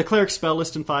 The cleric spell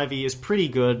list in 5e is pretty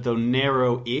good, though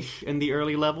narrow-ish in the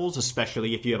early levels,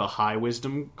 especially if you have a high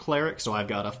wisdom cleric. So I've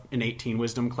got an 18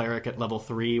 wisdom cleric at level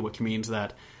 3, which means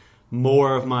that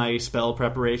more of my spell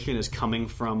preparation is coming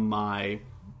from my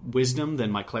wisdom than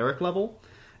my cleric level.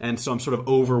 And so I'm sort of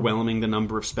overwhelming the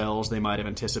number of spells they might have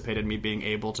anticipated me being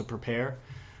able to prepare.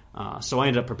 So I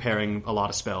ended up preparing a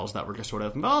lot of spells that were just sort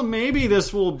of, well, maybe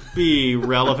this will be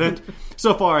relevant.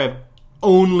 So far I've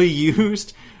only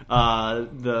used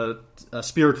the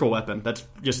spiritual weapon. That's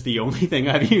just the only thing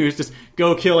I've used. Just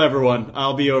go kill everyone.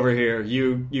 I'll be over here.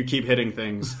 You keep hitting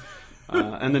things.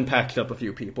 And then packed up a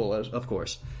few people, of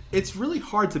course. It's really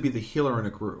hard to be the healer in a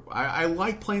group. I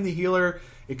like playing the healer.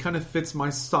 It kind of fits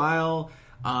my style.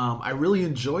 I really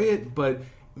enjoy it, but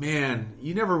man,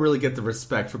 you never really get the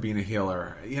respect for being a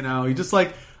healer. You know, you're just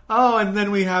like, oh, and then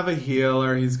we have a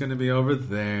healer. He's going to be over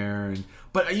there.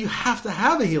 But you have to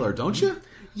have a healer, don't you?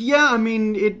 Yeah, I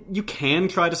mean, you can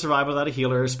try to survive without a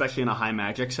healer, especially in a high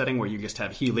magic setting where you just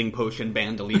have healing potion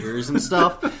bandoliers and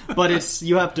stuff. But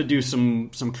you have to do some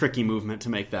tricky movement to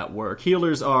make that work.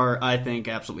 Healers are, I think,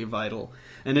 absolutely vital.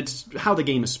 And it's how the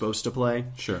game is supposed to play.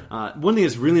 Sure. One thing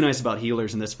that's really nice about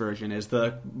healers in this version is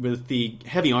with the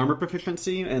heavy armor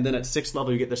proficiency, and then at 6th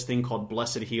level you get this thing called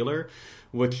Blessed Healer,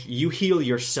 which you heal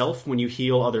yourself when you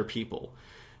heal other people.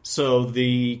 So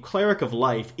the Cleric of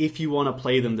Life, if you want to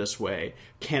play them this way,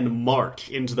 can march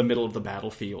into the middle of the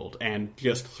battlefield and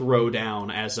just throw down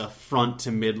as a front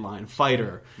to midline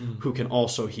fighter who can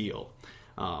also heal,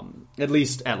 at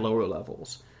least at lower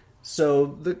levels.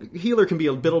 So the healer can be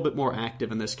a little bit more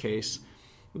active in this case.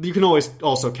 You can always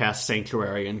also cast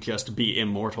Sanctuary and just be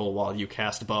immortal while you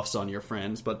cast buffs on your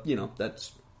friends, but, you know,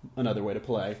 that's another way to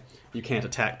play. You can't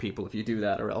attack people if you do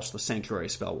that, or else the Sanctuary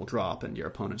spell will drop and your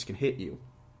opponents can hit you.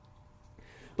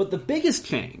 But the biggest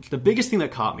change, the biggest thing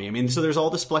that caught me, I mean, so there's all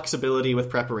this flexibility with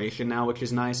preparation now, which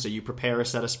is nice. So you prepare a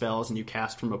set of spells and you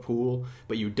cast from a pool,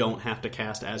 but you don't have to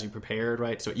cast as you prepared,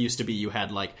 right? So it used to be you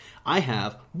had, like, I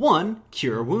have 1,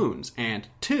 Cure Wounds, and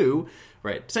 2,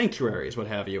 right, Sanctuaries, what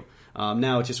have you.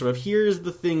 Now it's just sort of, here's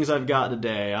the things I've got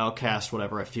today. I'll cast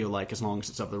whatever I feel like as long as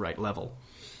it's of the right level.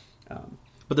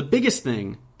 But the biggest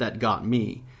thing that got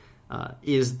me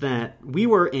is that we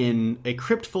were in a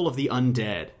crypt full of the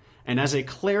undead. And as a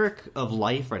cleric of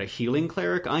life, right, a healing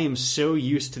cleric, I am so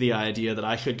used to the idea that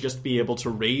I should just be able to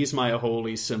raise my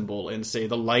holy symbol and say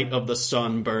the light of the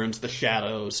sun burns the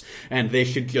shadows, and they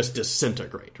should just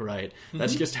disintegrate, right? Mm-hmm.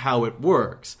 That's just how it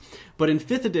works. But in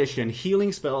 5th edition,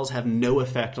 healing spells have no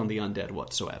effect on the undead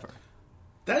whatsoever.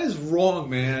 That is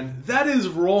wrong, man. That is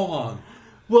wrong.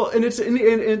 Well, and it's an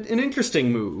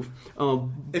interesting move.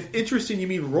 If interesting you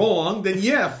mean wrong, then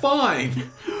yeah, fine.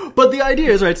 But the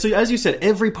idea is, right, so as you said,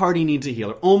 every party needs a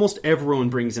healer. Almost everyone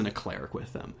brings in a cleric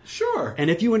with them. Sure. And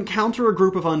if you encounter a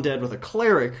group of undead with a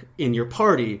cleric in your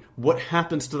party, what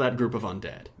happens to that group of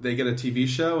undead? They get a TV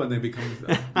show and they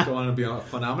go on to be a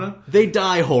phenomenon? They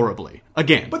die horribly.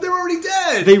 Again. But they're already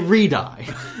dead! They re-die.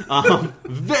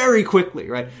 Very quickly,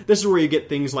 right? This is where you get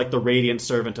things like the Radiant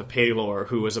Servant of Palor,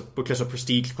 who was a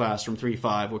prestige class from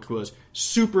 3.5, which was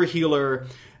super healer,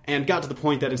 and got to the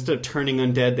point that instead of turning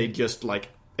undead, they just, like,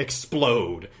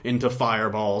 explode into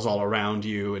fireballs all around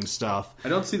you and stuff. I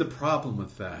don't see the problem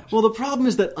with that. Well, the problem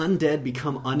is that undead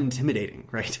become unintimidating,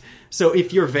 right? So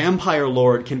if your vampire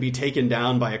lord can be taken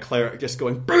down by a cleric just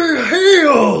going, "Be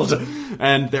healed!"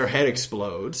 and their head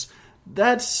explodes,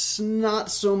 that's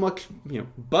not so much,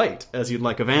 bite as you'd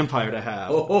like a vampire to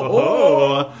have.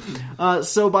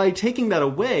 So by taking that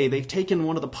away, they've taken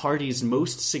one of the party's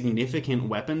most significant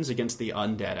weapons against the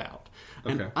undead out.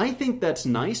 And Okay. I think that's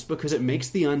nice because it makes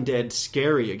the undead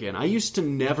scary again. I used to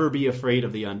never be afraid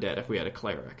of the undead if we had a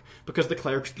cleric, because the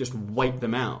cleric could just wipe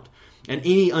them out. And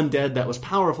any undead that was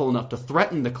powerful enough to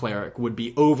threaten the cleric would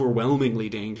be overwhelmingly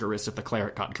dangerous if the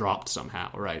cleric got dropped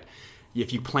somehow, right?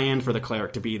 If you planned for the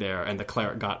cleric to be there and the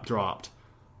cleric got dropped,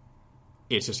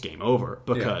 it's just game over,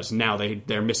 because now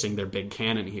they're missing their big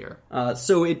cannon here.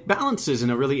 So it balances in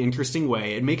a really interesting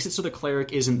way. It makes it so the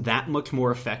cleric isn't that much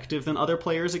more effective than other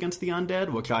players against the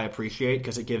undead, which I appreciate,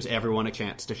 because it gives everyone a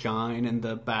chance to shine in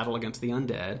the battle against the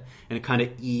undead, and it kind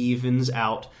of evens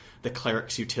out the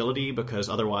cleric's utility, because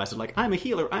otherwise they're like, I'm a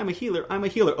healer, I'm a healer, I'm a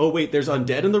healer. Oh wait, there's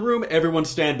undead in the room? Everyone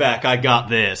stand back, I got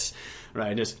this.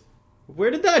 Right, just, where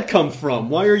did that come from?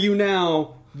 Why are you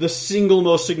now the single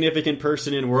most significant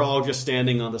person in? We're all just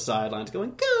standing on the sidelines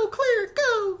going, go, cleric,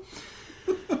 go!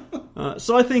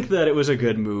 So I think that it was a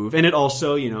good move. And it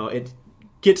also, it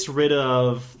gets rid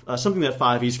of something that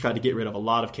 5e's tried to get rid of a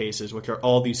lot of cases, which are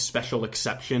all these special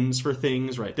exceptions for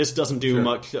things, right? This doesn't do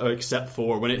much except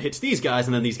for when it hits these guys,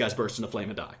 and then these guys burst into flame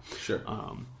and die. Sure.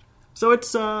 So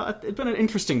it's been an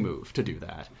interesting move to do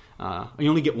that. You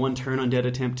only get one turn undead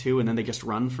attempt too, and then they just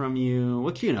run from you,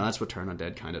 which, that's what turn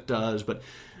undead kind of does. But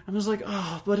I was like,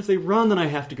 but if they run, then I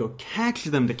have to go catch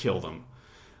them to kill them.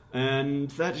 And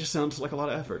that just sounds like a lot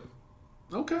of effort.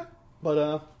 Okay.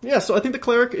 But, so I think the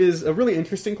cleric is a really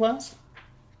interesting class.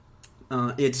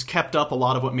 It's kept up a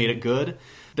lot of what made it good.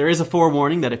 There is a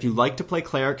forewarning that if you like to play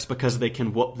clerics because they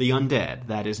can whoop the undead,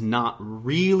 that is not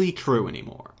really true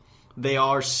anymore. They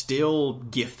are still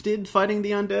gifted fighting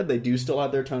the undead. They do still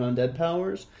have their turn undead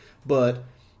powers. But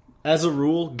as a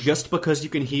rule, just because you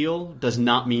can heal does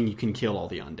not mean you can kill all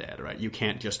the undead, right? You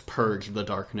can't just purge the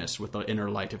darkness with the inner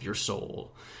light of your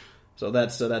soul. So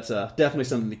that's definitely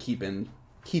something to keep in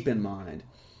mind.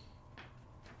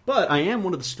 But I am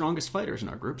one of the strongest fighters in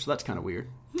our group, so that's kind of weird.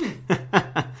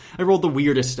 I rolled the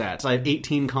weirdest stats. I have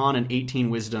 18 con and 18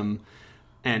 wisdom,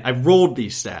 and I rolled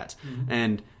these stats.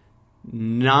 And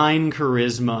 9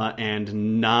 charisma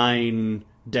and 9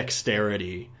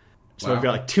 dexterity. So I've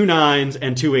got like 2 9s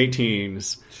and 2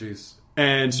 18s. Jeez.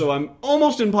 And so I'm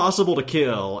almost impossible to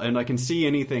kill, and I can see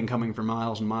anything coming from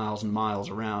miles and miles and miles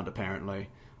around, apparently.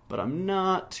 But I'm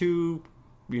not too,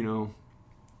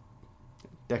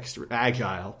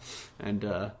 agile.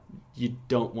 And you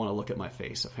don't want to look at my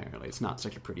face, apparently. It's not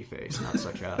such a pretty face, not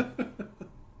such a...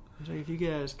 So if you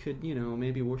guys could,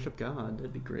 maybe worship God,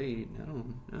 that'd be great.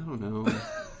 I don't know.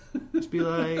 Just be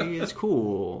like, it's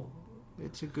cool.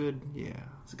 It's a good,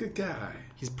 It's a good guy.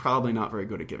 He's probably not very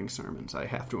good at giving sermons, I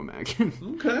have to imagine.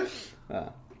 Okay.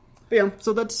 But yeah,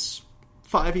 so that's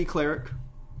 5e Cleric.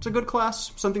 It's a good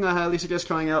class, something I highly suggest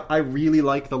trying out. I really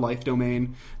like the life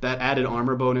domain. That added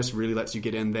armor bonus really lets you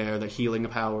get in there. The healing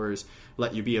powers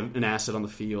let you be an asset on the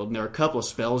field. And there are a couple of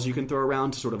spells you can throw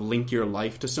around to sort of link your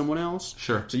life to someone else.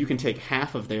 Sure. So you can take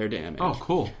half of their damage. Oh,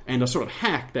 cool. And a sort of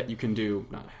hack that you can do,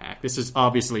 not a hack, this is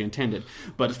obviously intended,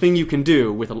 but a thing you can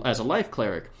do as a life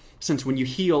cleric, since when you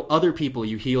heal other people,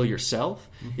 you heal yourself.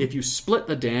 If you split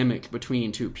the damage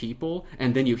between 2 people,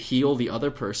 and then you heal the other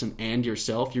person and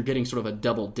yourself, you're getting sort of a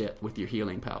double dip with your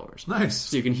healing powers. Nice.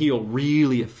 So you can heal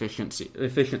really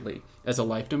efficiently as a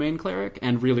life domain cleric,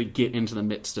 and really get into the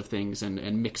midst of things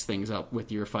and mix things up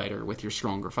with your fighter, with your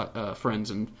stronger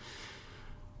friends, and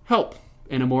help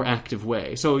in a more active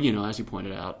way. So, as you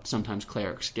pointed out, sometimes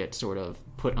clerics get sort of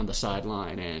put on the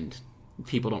sideline, and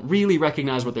people don't really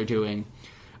recognize what they're doing.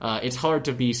 It's hard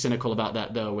to be cynical about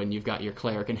that, though, when you've got your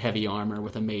cleric in heavy armor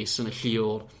with a mace and a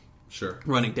shield,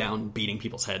 running down, beating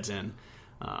people's heads in.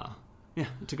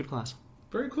 It's a good class.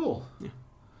 Very cool. Yeah.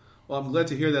 Well, I'm glad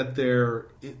to hear that they're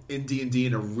in D&D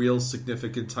in a real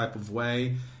significant type of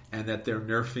way, and that their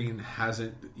nerfing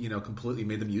hasn't, completely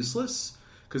made them useless.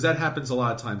 Because that happens a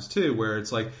lot of times too, where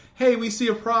it's like, hey, we see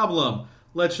a problem.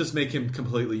 Let's just make him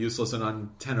completely useless and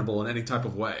untenable in any type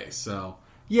of way. So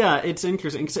yeah, it's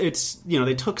interesting. It's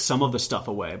they took some of the stuff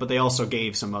away, but they also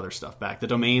gave some other stuff back. The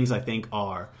domains, I think,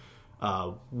 are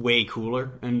way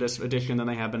cooler in this edition than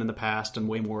they have been in the past, and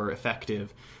way more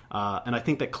effective. And I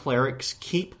think that clerics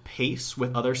keep pace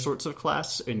with other sorts of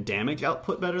class and damage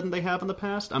output better than they have in the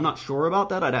past. I'm not sure about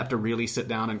that. I'd have to really sit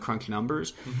down and crunch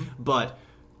numbers. But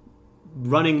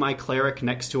running my cleric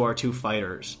next to our two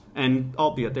fighters, and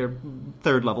albeit they're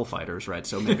third-level fighters, right?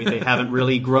 So maybe they haven't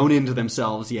really grown into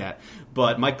themselves yet.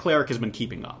 But my cleric has been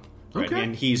keeping up, right? Okay.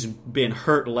 And he's been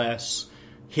hurt less,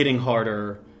 hitting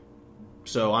harder.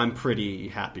 So I'm pretty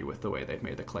happy with the way they've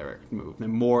made the cleric move. They're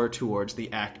more towards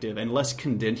the active and less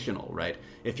conditional, right?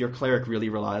 If your cleric really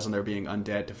relies on there being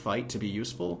undead to fight to be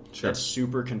useful, that's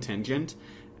super contingent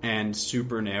and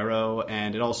super narrow,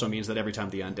 and it also means that every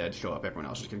time the undead show up, everyone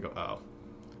else is going to go, oh,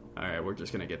 all right, we're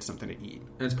just going to get something to eat.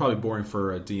 And it's probably boring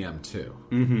for a DM, too.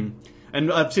 Mm-hmm.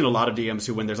 And I've seen a lot of DMs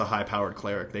who, when there's a high-powered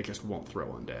cleric, they just won't throw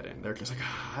undead in. They're just like,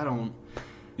 I don't...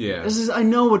 Yeah. I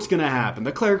know what's going to happen.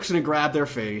 The cleric's going to grab their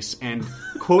face and,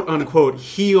 quote-unquote,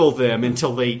 heal them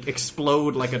until they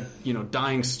explode like a,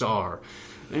 dying star.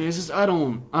 And it's just, I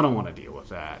don't want to deal with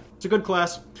that. It's a good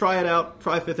class. Try it out.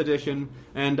 Try 5th edition.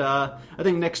 And I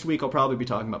think next week I'll probably be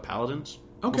talking about paladins.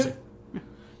 Okay. We'll see.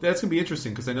 That's going to be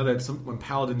interesting, because I know that when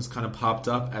paladins kind of popped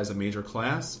up as a major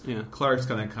class, clerics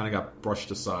kind of got brushed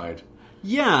aside.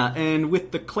 Yeah, and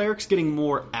with the clerics getting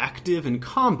more active in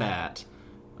combat...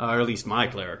 or at least my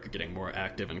cleric getting more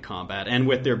active in combat, and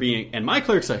with there being... And my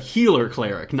cleric's a healer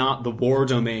cleric, not the war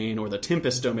domain or the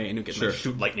Tempest domain who can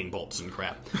shoot lightning bolts and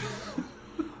crap.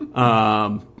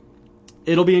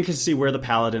 It'll be interesting to see where the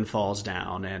paladin falls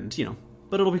down, and,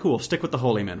 but it'll be cool. Stick with the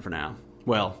holy men for now.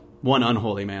 Well, one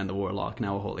unholy man, the warlock,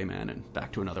 now a holy man, and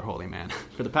back to another holy man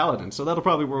for the paladin. So that'll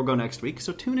probably where we'll go next week,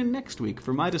 so tune in next week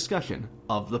for my discussion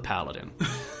of the paladin.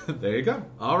 There you go.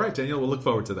 All right, Daniel, we'll look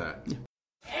forward to that.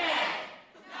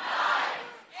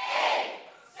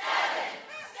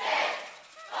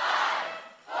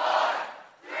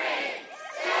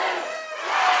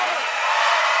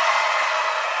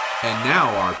 And now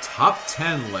our top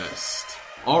 10 list.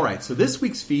 All right, so this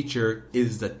week's feature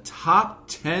is the top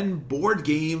 10 board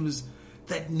games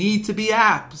that need to be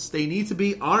apps. They need to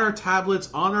be on our tablets,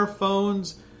 on our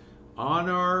phones, on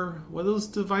our... what are those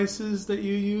devices that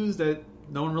you use that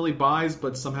no one really buys,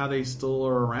 but somehow they still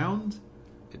are around?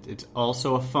 It's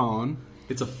also a phone.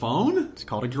 It's a phone? It's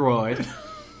called a Droid.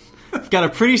 It's got a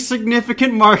pretty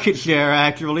significant market share,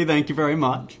 actually. Thank you very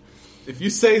much. If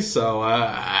you say so,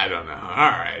 I don't know.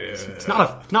 All right. It's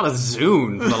not a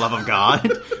Zune, for the love of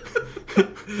God.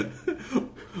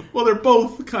 Well, they're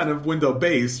both kind of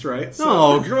window-based, right? So.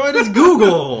 No, Droid is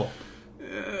Google.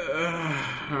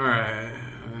 All right.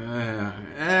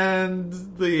 And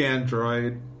the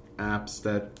Android apps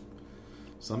that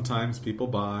sometimes people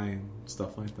buy and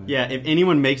stuff like that. Yeah, if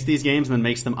anyone makes these games and then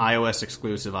makes them iOS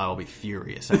exclusive, I will be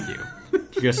furious at you.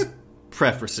 Just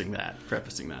prefacing that.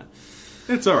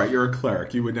 It's all right. You're a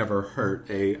cleric. You would never hurt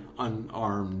a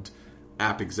unarmed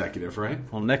app executive, right?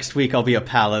 Well, next week I'll be a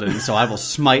paladin, so I will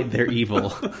smite their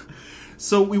evil.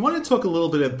 So we want to talk a little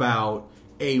bit about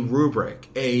a rubric,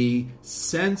 a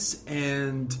sense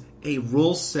and a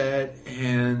rule set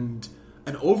and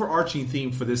an overarching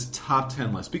theme for this top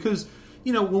 10 list. Because,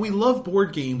 when we love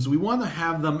board games, we want to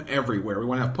have them everywhere. We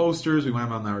want to have posters. We want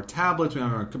to have them on our tablets. We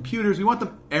want them on our computers. We want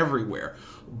them everywhere.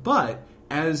 But...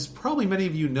 as probably many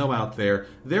of you know out there,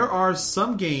 there are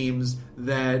some games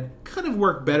that kind of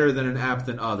work better than an app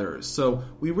than others. So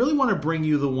we really want to bring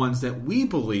you the ones that we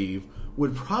believe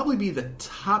would probably be the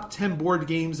top 10 board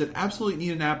games that absolutely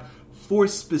need an app for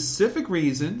specific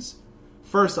reasons.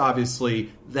 First,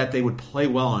 obviously, that they would play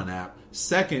well on an app.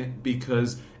 Second,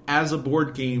 because as a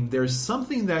board game, there's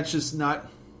something that's just not,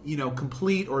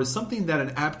 complete, or something that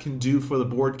an app can do for the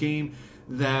board game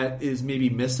that is maybe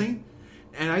missing.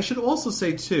 And I should also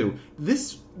say, too,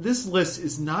 this list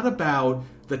is not about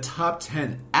the top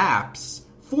 10 apps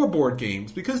for board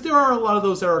games, because there are a lot of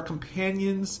those that are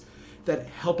companions that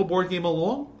help a board game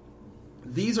along.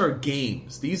 These are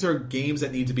games. These are games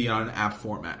that need to be on an app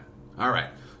format. All right.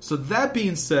 So that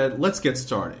being said, let's get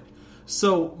started.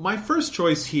 So my first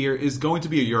choice here is going to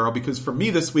be a Euro, because for me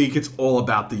this week, it's all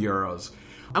about the Euros.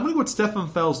 I'm going to go with Stefan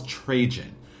Fell's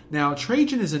Trajan. Now,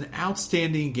 Trajan is an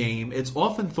outstanding game. It's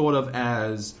often thought of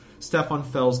as Stefan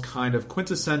Fell's kind of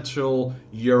quintessential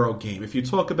Euro game. If you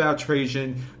talk about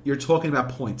Trajan, you're talking about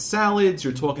point salads,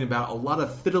 you're talking about a lot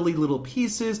of fiddly little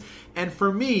pieces, and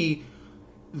for me,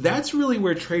 that's really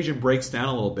where Trajan breaks down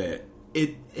a little bit.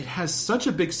 it has such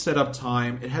a big setup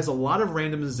time. It has a lot of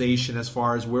randomization as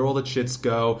far as where all the chits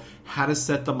go, how to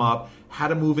set them up, how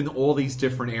to move in all these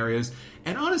different areas.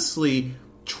 And honestly,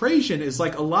 Trajan is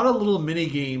like a lot of little mini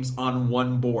games on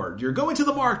one board. You're going to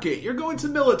the market, you're going to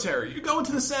the military, you're going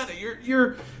to the Senate,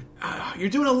 you're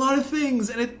doing a lot of things,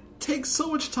 and it takes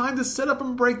so much time to set up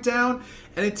and break down,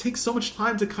 and it takes so much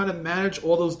time to kind of manage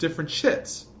all those different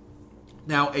chits.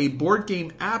 Now, a board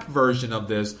game app version of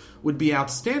this would be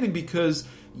outstanding because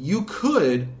you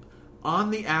could, on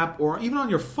the app or even on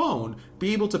your phone,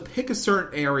 be able to pick a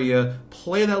certain area,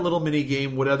 play that little mini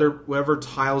game, whatever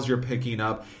tiles you're picking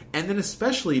up, and then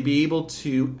especially be able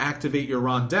to activate your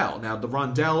rondelle. Now, the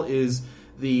rondelle is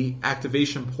the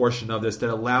activation portion of this that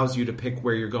allows you to pick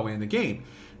where you're going in the game.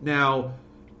 Now,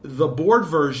 the board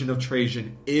version of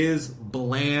Trajan is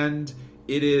bland.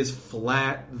 It is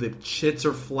flat. The chits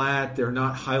are flat. They're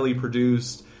not highly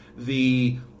produced.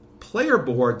 The player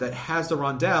board that has the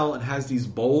rondelle and has these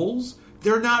bowls,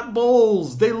 they're not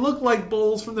bowls. They look like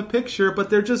bowls from the picture, but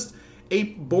they're just a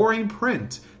boring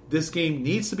print. This game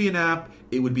needs to be an app.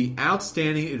 It would be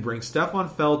outstanding. It'd bring Stefan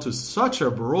Feld to such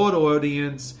a broad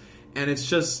audience, and it's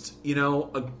just,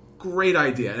 a great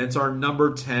idea. And it's our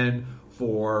number 10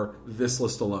 for this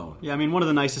list alone. Yeah, I mean, one of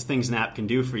the nicest things an app can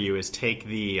do for you is take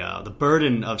the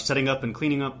burden of setting up and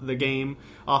cleaning up the game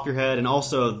off your head, and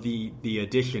also the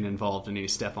addition involved in a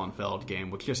Stefan Feld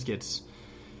game, which just gets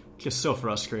so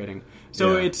frustrating.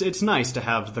 So Yeah. it's nice to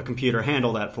have the computer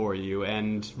handle that for you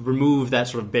and remove that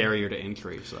sort of barrier to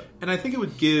entry. So. And I think it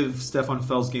would give Stefan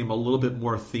Feld's game a little bit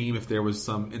more theme if there was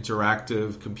some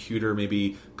interactive computer,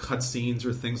 maybe cutscenes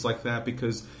or things like that,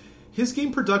 because his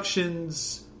game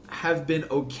productions have been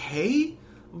okay,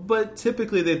 but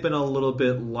typically they've been a little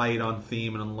bit light on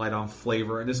theme and light on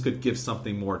flavor, and this could give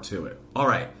something more to it. All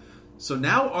right, so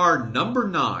now our number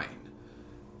 9.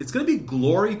 It's going to be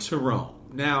Glory to Rome.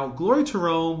 Now, Glory to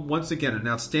Rome, once again, an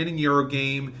outstanding Euro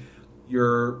game.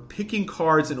 You're picking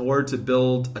cards in order to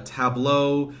build a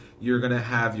tableau. You're going to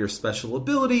have your special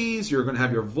abilities. You're going to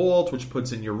have your vault, which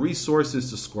puts in your resources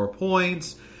to score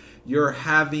points. You're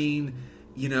having,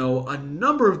 a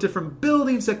number of different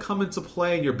buildings that come into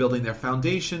play, and you're building their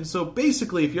foundation. So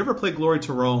basically, if you ever play Glory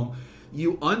to Rome,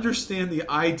 you understand the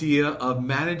idea of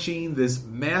managing this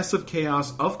massive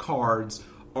chaos of cards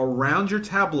around your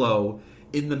tableau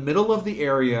in the middle of the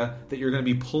area that you're going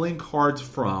to be pulling cards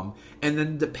from, and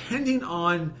then depending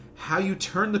on how you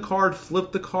turn the card,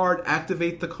 flip the card,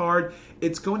 activate the card,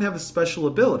 it's going to have a special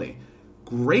ability.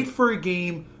 Great for a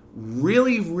game,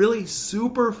 really, really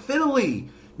super fiddly.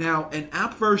 Now, an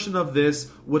app version of this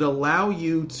would allow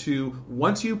you to,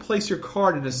 once you place your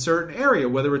card in a certain area,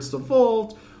 whether it's the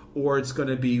vault or it's going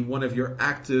to be one of your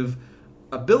active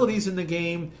abilities in the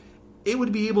game, it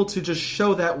would be able to just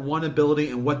show that one ability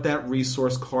and what that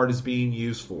resource card is being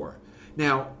used for.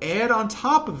 Now, add on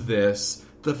top of this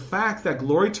the fact that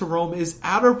Glory to Rome is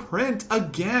out of print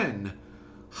again.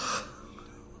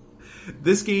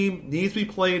 This game needs to be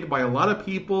played by a lot of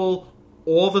people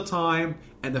all the time,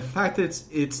 and the fact that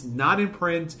it's not in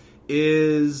print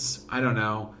is, I don't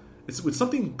know, it's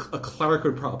something a cleric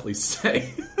would probably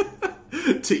say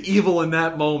to evil in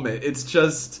that moment.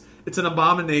 It's an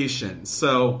abomination.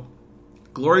 So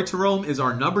Glory to Rome is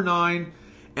our number 9,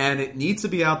 and it needs to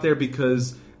be out there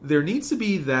because there needs to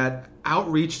be that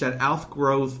outreach, that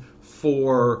outgrowth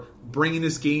for bringing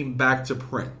this game back to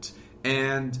print.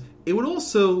 And it would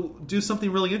also do something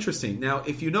really interesting. Now,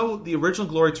 if you know, the original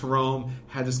Glory to Rome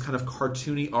had this kind of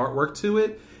cartoony artwork to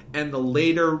it, and the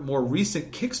later, more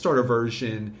recent Kickstarter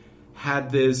version had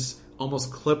this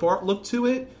almost clip art look to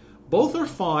it. Both are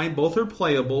fine, both are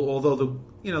playable, although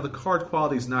the card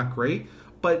quality is not great.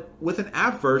 But with an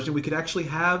app version, we could actually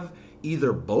have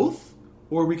either both,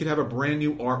 or we could have a brand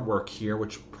new artwork here,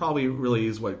 which probably really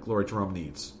is what Glory to Rome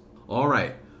needs. All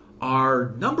right,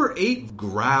 our number 8,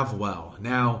 Gravwell.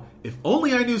 Now, if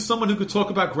only I knew someone who could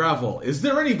talk about Gravwell. Is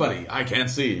there anybody? I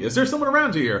can't see. Is there someone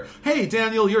around here? Hey,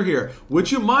 Daniel, you're here.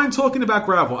 Would you mind talking about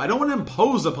Gravwell? I don't want to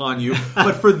impose upon you,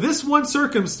 but for this one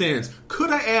circumstance,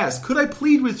 could I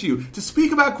plead with you to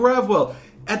speak about Gravwell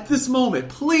at this moment,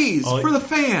 please, for the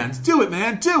fans? Do it,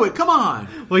 man. Do it. Come on.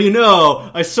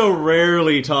 Well, I so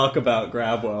rarely talk about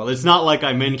Gravwell. It's not like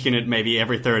I mention it maybe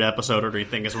every third episode or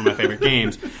anything as one of my favorite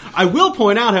games. I will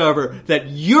point out, however, that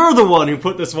you're the one who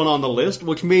put this one on the list,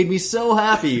 which made me so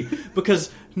happy,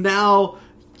 because now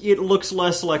it looks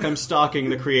less like I'm stalking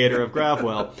the creator of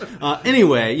Gravwell.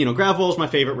 Anyway, Gravwell is my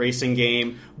favorite racing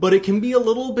game, but it can be a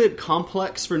little bit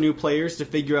complex for new players to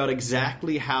figure out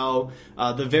exactly how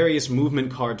the various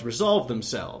movement cards resolve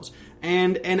themselves.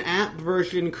 And an app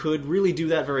version could really do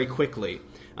that very quickly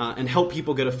and help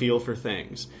people get a feel for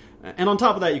things. And on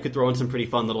top of that, you could throw in some pretty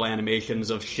fun little animations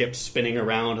of ships spinning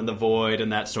around in the void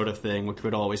and that sort of thing, which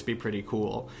would always be pretty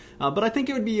cool. But I think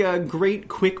it would be a great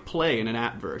quick play in an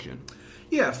app version.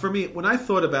 Yeah, for me, when I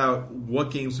thought about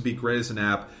what games would be great as an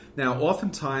app, now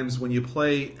oftentimes when you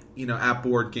play, app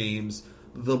board games,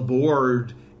 the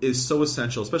board is so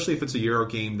essential, especially if it's a Euro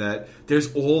game, that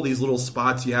there's all these little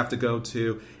spots you have to go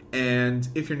to. And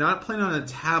if you're not playing on a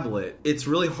tablet, it's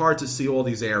really hard to see all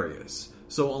these areas.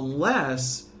 So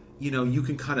unless, you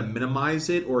can kind of minimize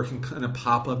it or it can kind of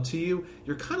pop up to you,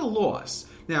 you're kind of lost.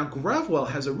 Now, Gravwell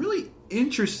has a really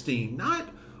interesting, not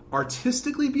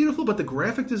artistically beautiful, but the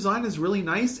graphic design is really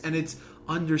nice and it's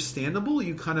understandable.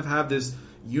 You kind of have this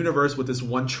universe with this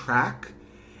one track,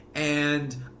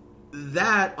 and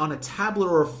that on a tablet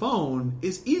or a phone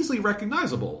is easily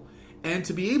recognizable. And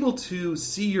to be able to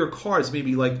see your cards,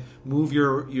 maybe like move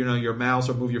your mouse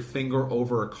or move your finger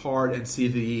over a card and see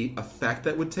the effect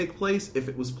that would take place if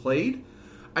it was played,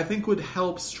 I think would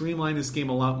help streamline this game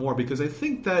a lot more, because I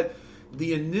think that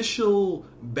the initial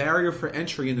barrier for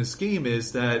entry in this game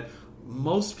is that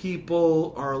most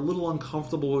people are a little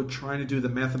uncomfortable with trying to do the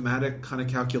mathematic kind of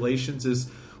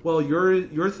calculations. Well,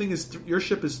 your thing is your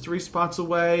ship is 3 spots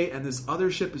away, and this other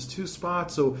ship is 2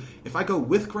 spots. So if I go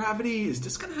with gravity, is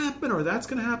this going to happen or that's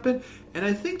going to happen? And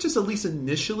I think just at least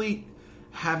initially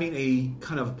having a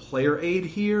kind of player aid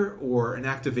here or an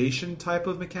activation type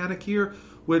of mechanic here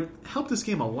would help this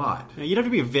game a lot. You'd have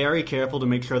to be very careful to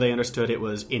make sure they understood it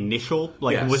was initial.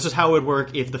 Yes. This is how it would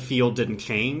work if the field didn't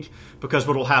change. Because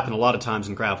what will happen a lot of times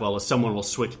in Gravwell is someone will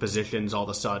switch positions all of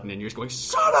a sudden, and you're just going,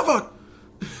 son of a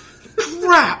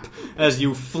crap, as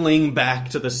you fling back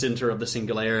to the center of the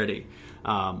singularity.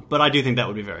 But I do think that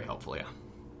would be very helpful, yeah.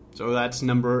 So that's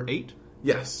number 8?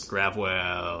 Yes.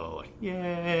 Gravwell.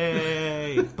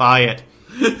 Yay! Buy it.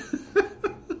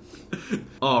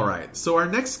 All right, so our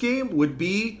next game would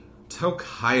be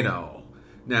Tokaido.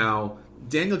 Now,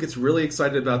 Daniel gets really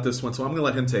excited about this one, so I'm going to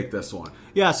let him take this one.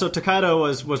 Yeah, so Tokaido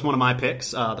was one of my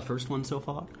picks, the first one so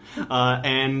far.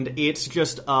 And it's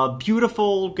just a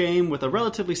beautiful game with a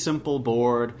relatively simple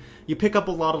board. You pick up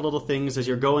a lot of little things as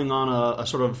you're going on a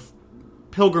sort of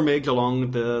pilgrimage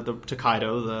along the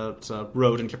Tokaido, the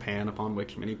road in Japan upon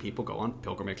which many people go on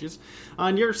pilgrimages.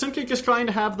 And you're simply just trying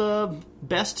to have the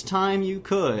best time you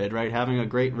could, right? Having a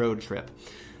great road trip.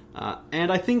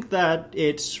 And I think that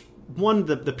it's... One,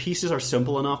 the pieces are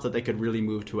simple enough that they could really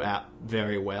move to app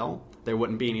very well. There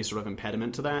wouldn't be any sort of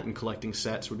impediment to that, and collecting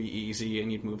sets would be easy, and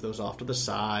you'd move those off to the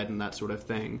side and that sort of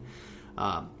thing.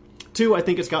 2, I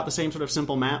think it's got the same sort of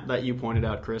simple map that you pointed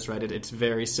out, Chris, right? It's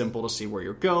very simple to see where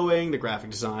you're going. The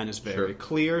graphic design is very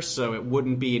clear, so it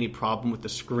wouldn't be any problem with the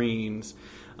screens.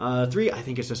 3, I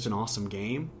think it's just an awesome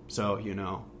game. So,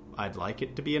 I'd like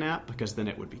it to be an app, because then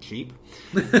it would be cheap,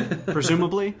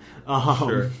 presumably.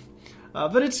 Sure.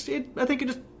 But I think it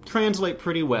just translates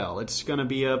pretty well. It's going to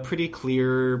be a pretty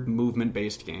clear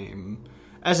movement-based game.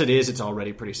 As it is, it's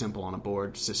already pretty simple on a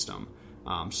board system.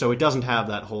 So it doesn't have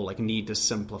that whole need to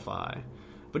simplify.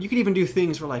 But you can even do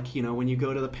things where, when you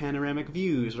go to the panoramic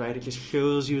views, right, it just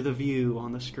shows you the view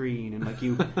on the screen, and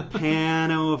you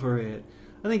pan over it.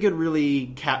 I think it would really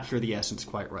capture the essence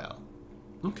quite well.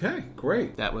 Okay,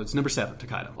 great. That was number 7,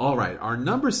 Tokaido. All right, our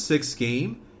number 6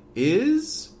 game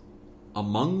is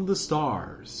Among the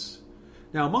Stars.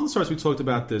 Now, Among the Stars, we talked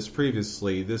about this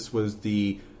previously. This was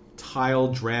the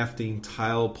tile drafting,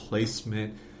 tile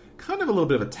placement, kind of a little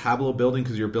bit of a tableau building,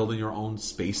 because you're building your own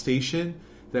space station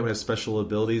that would have special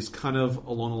abilities, kind of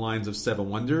along the lines of Seven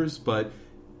Wonders, but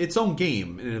its own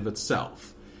game in and of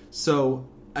itself. So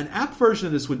an app version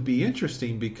of this would be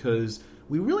interesting, because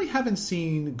we really haven't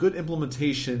seen good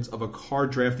implementations of a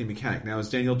card drafting mechanic. Now, as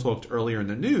Daniel talked earlier in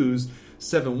the news,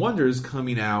 Seven Wonders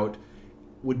coming out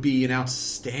would be an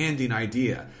outstanding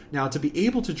idea. Now, to be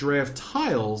able to draft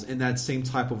tiles in that same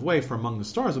type of way for Among the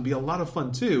Stars would be a lot of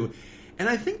fun too. And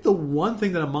I think the one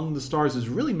thing that Among the Stars is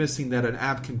really missing that an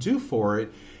app can do for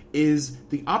it is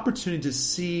the opportunity to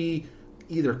see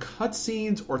either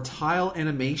cutscenes or tile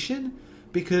animation,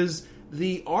 because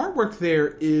the artwork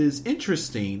there is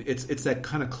interesting. It's that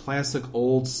kind of classic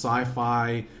old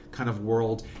sci-fi kind of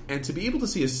world. And to be able to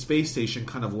see a space station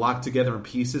kind of locked together in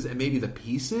pieces, and maybe the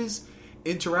pieces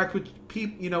interact with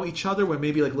each other, when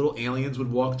maybe little aliens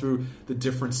would walk through the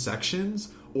different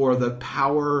sections, or the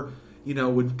power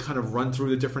would kind of run through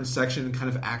the different section and kind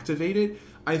of activate it,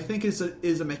 I think is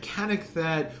a mechanic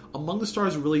that Among the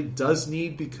Stars really does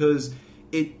need, because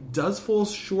it does fall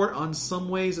short on some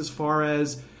ways as far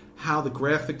as how the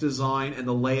graphic design and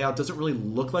the layout doesn't really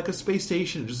look like a space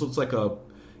station. It just looks like a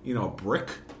a brick.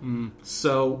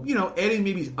 So, adding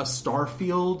maybe a star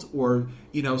field or,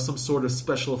 some sort of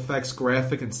special effects,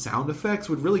 graphic, and sound effects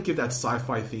would really give that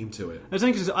sci-fi theme to it.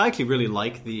 I actually really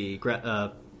like the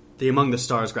Among the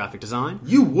Stars graphic design.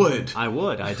 You would. I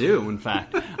would. I do, in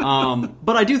fact.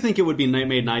 But I do think it would be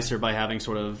made nicer by having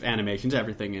sort of animations.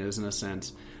 Everything is, in a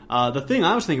sense. The thing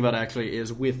I was thinking about, actually,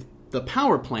 is with the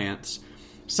power plants,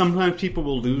 sometimes people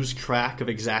will lose track of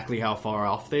exactly how far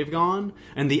off they've gone,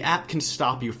 and the app can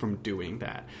stop you from doing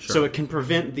that. Sure. So it can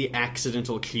prevent the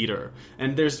accidental cheater.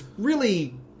 And there's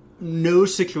really no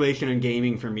situation in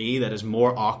gaming for me that is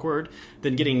more awkward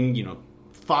than getting,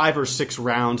 5 or 6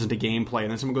 rounds into gameplay,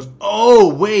 and then someone goes,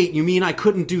 "Oh, wait, you mean I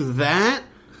couldn't do that?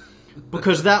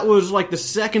 Because that was like the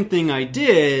second thing I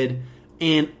did,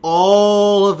 and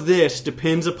all of this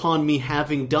depends upon me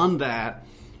having done that.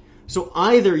 So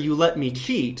either you let me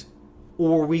cheat,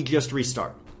 or we just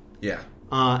restart." Yeah.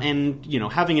 And,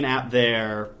 having an app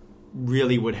there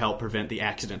really would help prevent the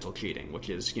accidental cheating, which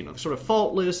is, sort of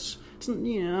faultless.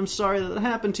 I'm sorry that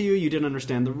happened to you. You didn't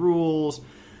understand the rules.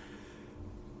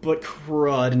 But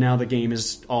crud, now the game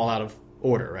is all out of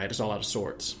order, right? It's all out of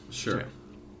sorts. Sure.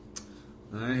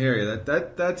 So, I hear you.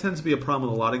 That tends to be a problem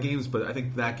with a lot of games, but I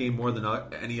think that game more than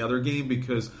any other game,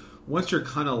 because once you're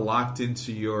kind of locked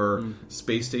into your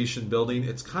space station building,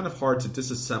 it's kind of hard to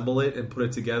disassemble it and put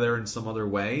it together in some other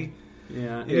way.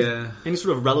 Yeah. Any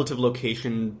sort of relative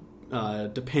location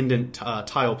dependent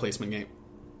tile placement game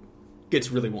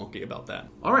gets really wonky about that.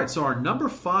 All right, so our number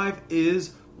 5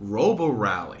 is Robo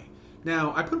Rally.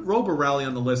 Now, I put Robo Rally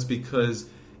on the list because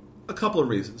a couple of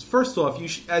reasons. First off,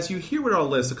 as you hear with our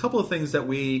list, a couple of things that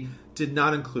we did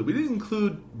not include. We didn't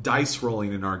include dice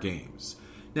rolling in our games.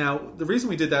 Now, the reason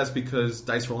we did that is because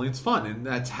dice rolling is fun, and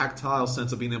that tactile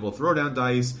sense of being able to throw down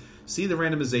dice, see the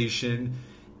randomization,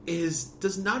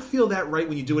 does not feel that right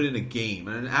when you do it in a game.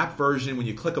 In an app version, when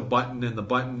you click a button and the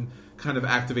button kind of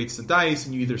activates the dice,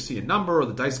 and you either see a number or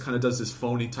the dice kind of does this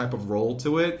phony type of roll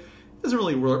to it, it doesn't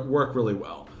really work really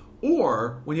well.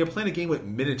 Or when you're playing a game with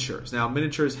miniatures. Now,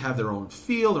 miniatures have their own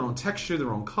feel, their own texture, their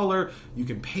own color. You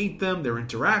can paint them. They're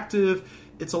interactive.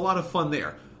 It's a lot of fun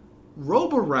there.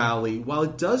 Robo Rally, while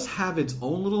it does have its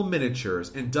own little miniatures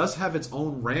and does have its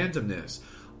own randomness,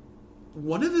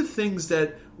 one of the things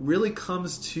that really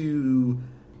comes to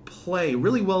play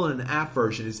really well in an app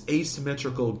version is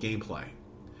asymmetrical gameplay.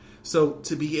 So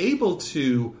to be able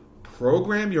to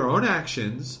program your own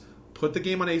actions, put the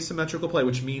game on asymmetrical play,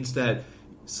 which means that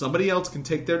somebody else can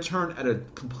take their turn at a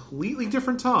completely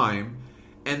different time,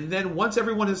 and then once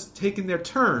everyone has taken their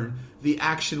turn, the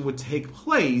action would take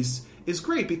place, is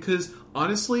great, because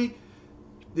honestly,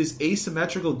 this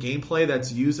asymmetrical gameplay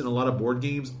that's used in a lot of board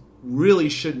games really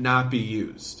should not be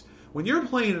used. When you're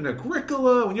playing an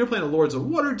Agricola, when you're playing a Lords of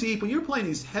Waterdeep, when you're playing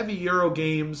these heavy Euro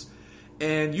games,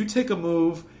 and you take a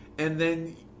move, and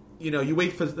then you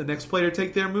wait for the next player to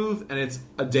take their move, and it's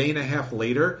a day and a half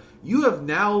later, you have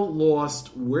now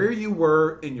lost where you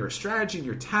were in your strategy and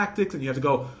your tactics, and you have to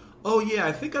go, oh yeah,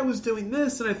 I think I was doing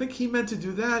this, and I think he meant to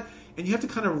do that, and you have to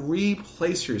kind of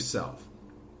replace yourself.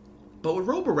 But with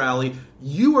Robo Rally,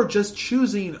 you are just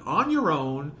choosing on your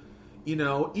own,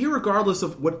 irregardless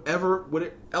of what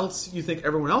else you think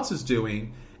everyone else is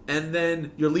doing, and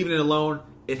then you're leaving it alone.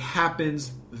 It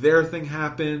happens, their thing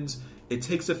happens, it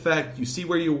takes effect, you see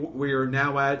where you're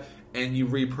now at, and you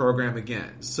reprogram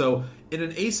again. So in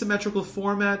an asymmetrical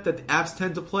format that the apps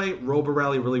tend to play, Robo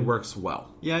Rally really works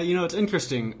well. Yeah, it's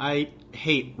interesting. I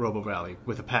hate Robo Rally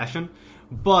with a passion,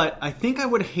 but I think I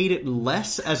would hate it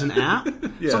less as an app.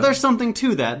 Yeah. So there's something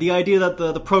to that. The idea that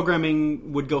the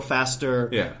programming would go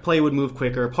faster, play would move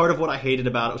quicker. Part of what I hated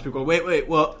about it was people go,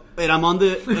 wait, I'm on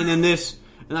the, and then this,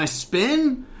 and I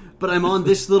spin, but I'm on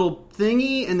this little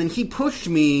thingy, and then he pushed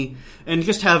me, and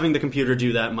just having the computer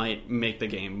do that might make the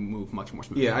game move much more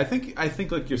smoothly. Yeah, I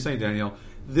think like you're saying, Daniel,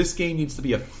 this game needs to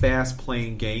be a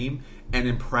fast-playing game, and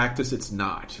in practice it's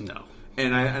not. No.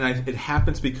 And it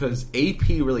happens because AP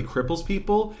really cripples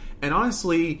people, and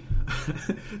honestly,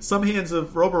 some hands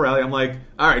of Robo Rally, I'm like,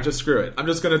 all right, just screw it. I'm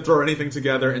just going to throw anything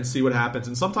together and see what happens.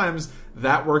 And sometimes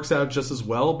that works out just as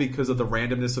well because of the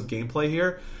randomness of gameplay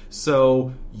here.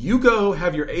 So you go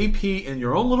have your AP in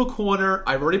your own little corner.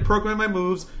 I've already programmed my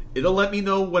moves. It'll let me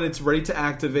know when it's ready to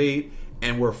activate,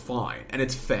 and we're fine. And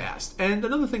it's fast. And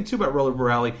another thing, too, about Robo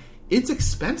Rally, it's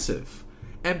expensive.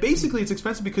 And basically, it's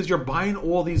expensive because you're buying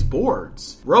all these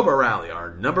boards. Robo Rally,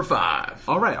 our number 5.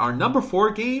 All right, our number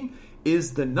 4 game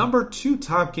is the number 2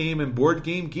 top game in Board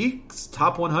Game Geek's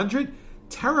Top 100,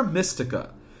 Terra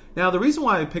Mystica. Now, the reason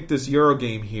why I picked this Euro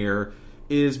game here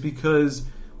is because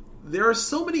there are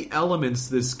so many elements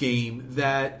to this game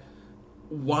that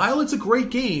while it's a great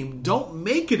game, don't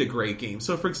make it a great game.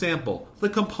 So, for example, the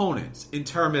components in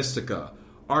Terra Mystica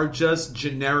are just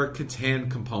generic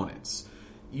Catan components.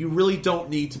 You really don't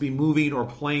need to be moving or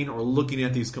playing or looking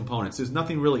at these components. There's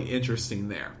nothing really interesting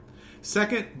there.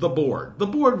 Second, the board. The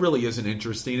board really isn't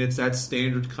interesting. It's that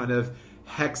standard kind of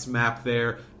hex map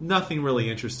there. Nothing really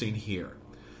interesting here.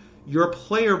 Your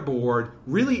player board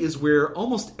really is where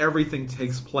almost everything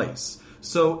takes place.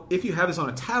 So if you have this on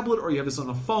a tablet or you have this on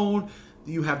a phone,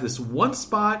 you have this one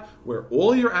spot where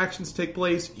all your actions take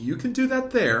place. You can do that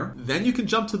there. Then you can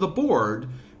jump to the board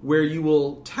where you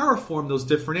will terraform those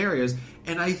different areas.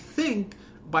 And I think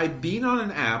by being on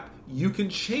an app, you can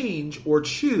change or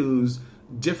choose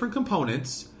different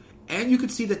components, and you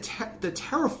could see the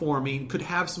terraforming could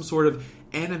have some sort of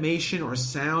animation or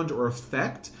sound or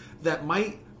effect that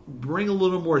might bring a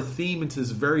little more theme into this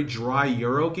very dry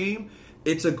Euro game.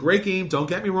 It's a great game, don't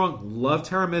get me wrong, love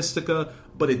Terra Mystica,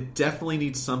 but it definitely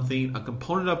needs something, a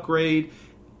component upgrade,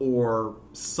 or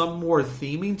some more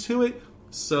theming to it.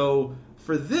 So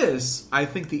for this, I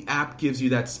think the app gives you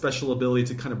that special ability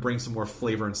to kind of bring some more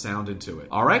flavor and sound into it.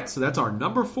 Alright, so that's our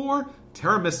number 4,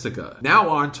 Terra Mystica. Now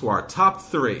on to our top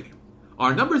 3.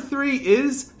 Our number 3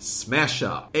 is Smash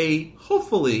Up, a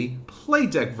hopefully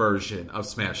playdeck version of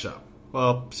Smash Up.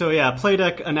 Well, so yeah,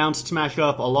 Playdeck announced Smash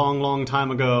Up a long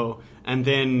time ago, and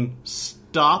then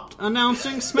stopped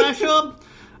announcing Smash Up.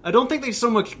 I don't think they so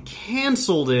much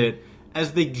canceled it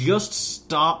as they just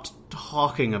stopped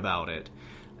talking about it.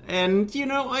 And, you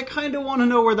know, I kind of want to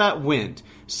know where that went.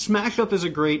 Smash Up is a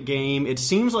great game. It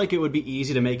seems like it would be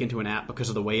easy to make into an app because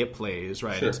of the way it plays,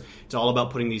 right? Sure. It's all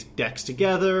about putting these decks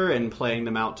together and playing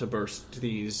them out to burst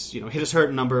these, hit a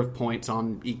certain number of points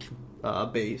on each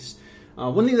base.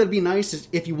 One thing that'd be nice is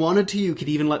if you wanted to, you could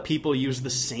even let people use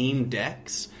the same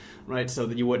decks, right? So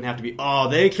that you wouldn't have to be,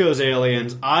 they chose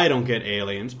aliens, I don't get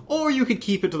aliens. Or you could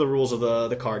keep it to the rules of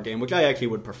the card game, which I actually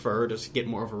would prefer to get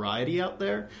more variety out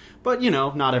there. But,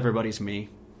 not everybody's me.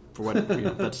 For what,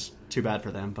 that's too bad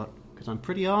for them, but because I'm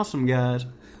pretty awesome, guys.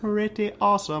 Pretty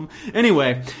awesome.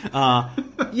 Anyway,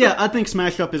 I think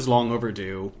Smash Up is long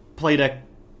overdue. Playdeck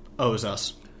owes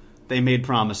us. They made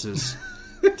promises.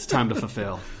 It's time to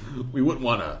fulfill. We wouldn't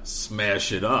want to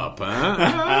smash it up,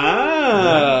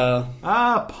 huh?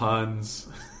 Puns.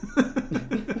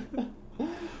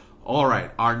 All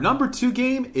right, our number 2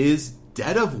 game is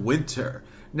Dead of Winter.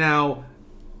 Now,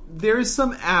 there is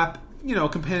some app,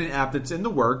 companion app that's in the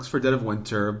works for Dead of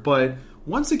Winter, but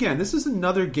once again, this is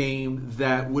another game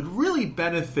that would really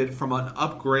benefit from an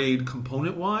upgrade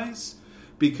component-wise,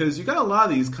 because you got a lot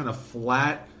of these kind of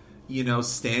flat,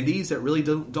 standees that really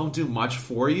don't do much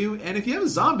for you. And if you have a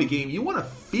zombie game, you want to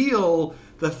feel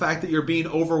the fact that you're being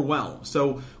overwhelmed.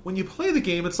 So when you play the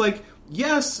game, it's like,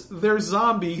 yes, there's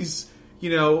zombies,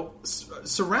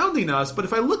 surrounding us, but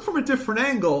if I look from a different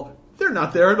angle, they're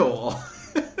not there at all.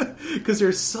 Because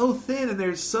they're so thin and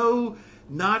they're so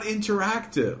not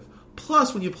interactive.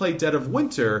 Plus, when you play Dead of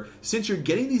Winter, since you're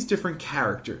getting these different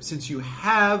characters, since you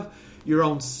have your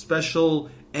own special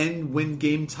end-win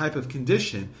game type of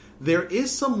condition, there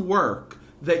is some work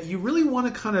that you really want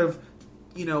to kind of,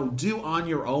 do on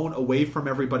your own away from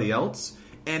everybody else.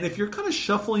 And if you're kind of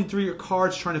shuffling through your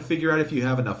cards, trying to figure out if you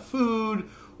have enough food,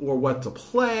 or what to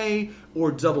play,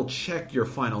 or double check your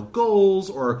final goals,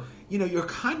 or, you're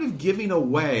kind of giving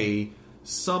away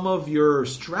some of your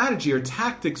strategy or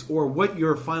tactics or what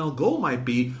your final goal might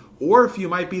be, or if you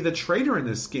might be the trader in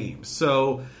this game.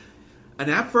 So an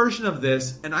app version of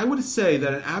this, and I would say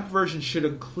that an app version should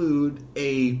include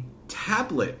a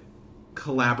tablet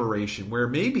collaboration where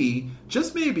maybe,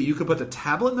 just maybe, you could put the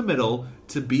tablet in the middle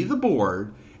to be the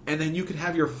board, and then you could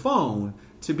have your phone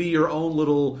to be your own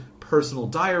little personal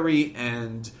diary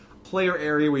and player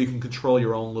area where you can control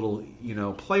your own little,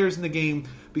 players in the game,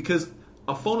 because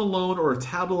a phone alone or a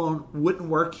tablet alone wouldn't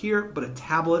work here, but a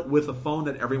tablet with a phone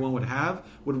that everyone would have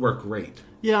would work great.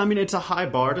 Yeah, I mean, it's a high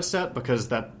bar to set because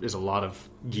that is a lot of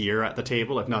gear at the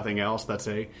table. If nothing else, that's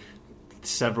a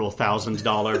several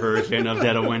 $1,000 version of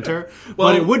Dead of Winter. Well,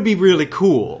 but it would be really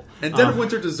cool. And Dead of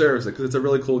Winter deserves it because it's a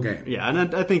really cool game. Yeah,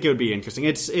 and I think it would be interesting.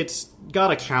 It's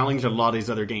got a challenge that a lot of these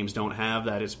other games don't have.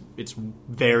 That it's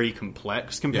very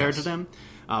complex compared to them.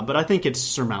 But I think it's a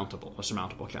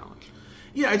surmountable challenge.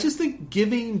 Yeah, I just think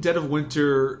giving Dead of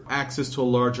Winter access to a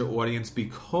larger audience,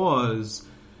 because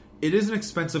it is an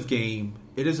expensive game.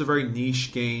 It is a very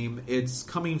niche game. It's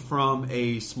coming from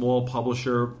a small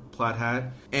publisher, Plat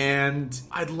Hat. And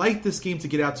I'd like this game to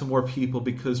get out to more people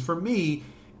because for me,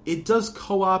 it does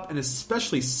co-op, and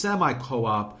especially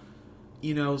semi-co-op,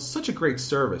 such a great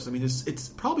service. I mean, it's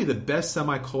probably the best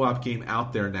semi-co-op game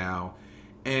out there now.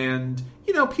 And,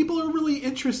 you know, people are really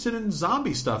interested in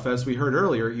zombie stuff, as we heard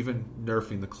earlier, even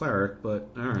nerfing the cleric, but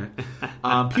all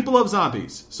right. People love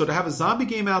zombies. So to have a zombie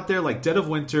game out there like Dead of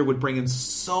Winter would bring in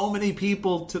so many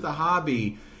people to the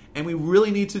hobby, and we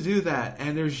really need to do that.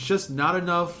 And there's just not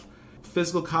enough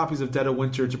physical copies of Dead of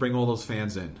Winter to bring all those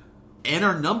fans in. And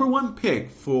our number one pick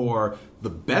for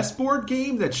the best board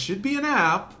game that should be an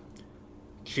app...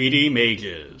 Cheaty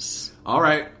Mages. All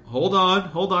right, hold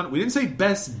on. We didn't say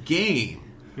best game.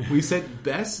 We said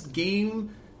best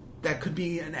game that could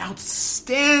be an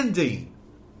outstanding,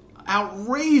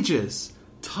 outrageous,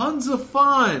 tons of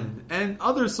fun, and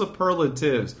other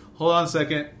superlatives. Hold on a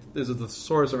second. There's a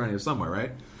thesaurus around here somewhere,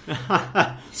 right?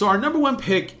 So our number one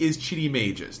pick is Cheaty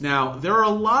Mages. Now, there are a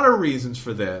lot of reasons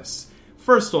for this.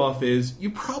 First off is,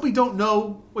 you probably don't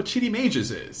know what Cheaty Mages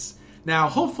is. Now,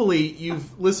 hopefully,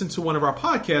 you've listened to one of our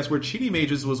podcasts where Cheaty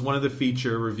Mages was one of the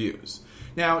feature reviews.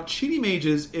 Now, Cheaty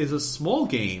Mages is a small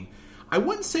game. I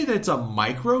wouldn't say that it's a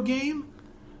micro game.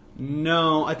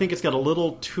 No, I think it's got a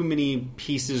little too many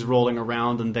pieces rolling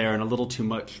around in there and a little too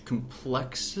much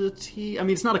complexity. I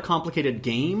mean, it's not a complicated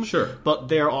game. Sure. But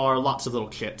there are lots of little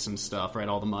kits and stuff, right?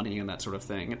 All the money and that sort of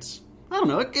thing. I don't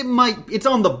know, it's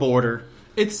on the border.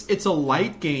 It's a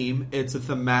light game. It's a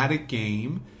thematic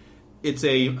game.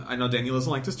 I know Daniel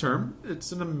doesn't like this term.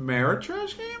 It's an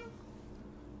Ameritrash game?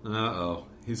 Uh-oh.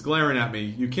 He's glaring at me.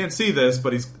 You can't see this,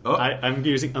 but he's... Oh. I'm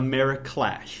using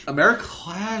Americlash.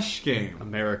 Americlash game.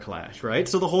 Americlash, right?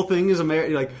 So the whole thing is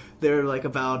they're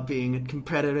about being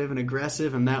competitive and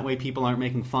aggressive, and that way people aren't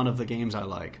making fun of the games I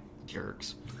like.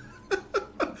 Jerks.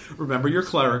 Remember your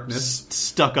clericness.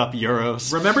 Stuck up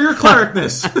Euros. Remember your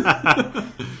clericness.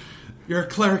 Your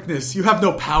clericness. You have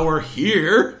no power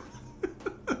here.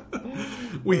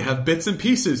 We have bits and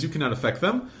pieces. You cannot affect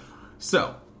them.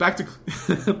 So... Back to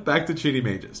Cheaty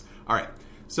Mages. All right.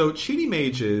 So Cheaty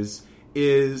Mages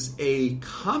is a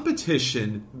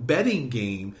competition betting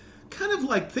game, kind of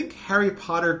like, think Harry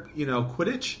Potter,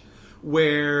 Quidditch,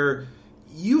 where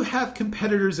you have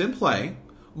competitors in play,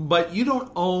 but you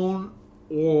don't own,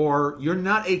 or you're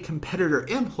not a competitor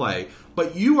in play,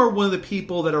 but you are one of the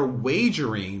people that are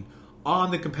wagering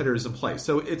on the competitors in play.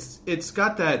 So it's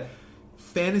got that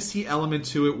fantasy element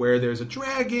to it where there's a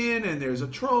dragon and there's a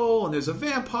troll and there's a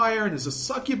vampire and there's a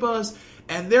succubus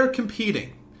and they're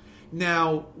competing.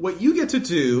 Now, what you get to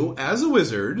do as a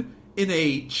wizard in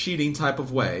a cheating type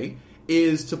of way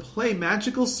is to play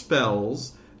magical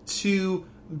spells to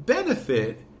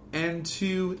benefit and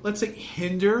to, let's say,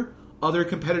 hinder other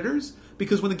competitors,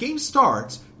 because when the game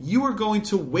starts, you are going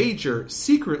to wager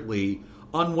secretly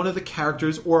on one of the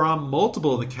characters or on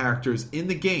multiple of the characters in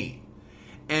the game.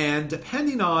 And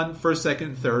depending on first,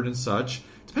 second, third, and such,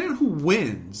 depending on who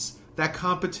wins that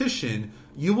competition,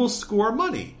 you will score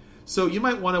money. So you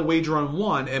might want to wager on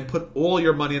one and put all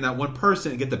your money on that one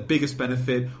person and get the biggest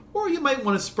benefit, or you might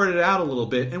want to spread it out a little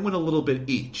bit and win a little bit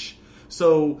each.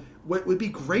 So what would be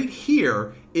great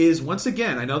here is, once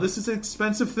again, I know this is an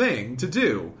expensive thing to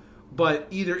do, but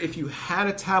either if you had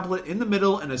a tablet in the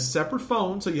middle and a separate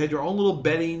phone, so you had your own little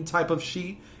betting type of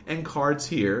sheet and cards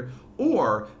here,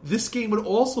 or this game would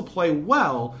also play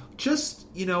well just,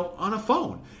 on a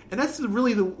phone. And that's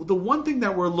really the one thing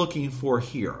that we're looking for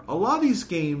here. A lot of these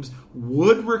games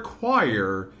would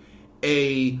require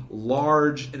a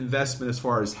large investment as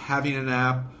far as having an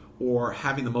app or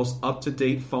having the most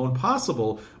up-to-date phone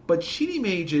possible. But Cheaty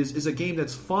Mages is a game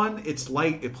that's fun, it's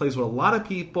light, it plays with a lot of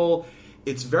people,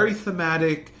 it's very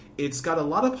thematic, it's got a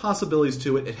lot of possibilities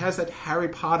to it. It has that Harry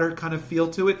Potter kind of feel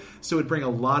to it, so it would bring a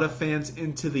lot of fans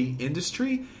into the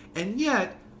industry. And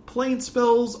yet, playing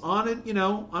spells on it,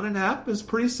 on an app is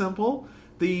pretty simple.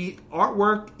 The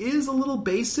artwork is a little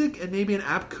basic, and maybe an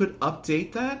app could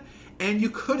update that. And you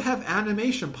could have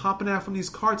animation popping out from these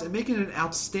cards and making it an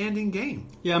outstanding game.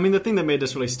 Yeah, I mean, the thing that made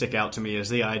this really stick out to me is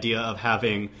the idea of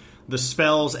having the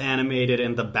spells animated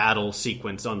and the battle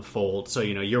sequence unfold. So,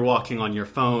 you're walking on your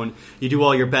phone, you do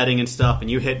all your betting and stuff,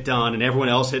 and you hit done, and everyone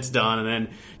else hits done,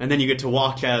 and then you get to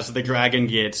watch as the dragon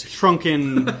gets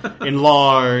shrunken,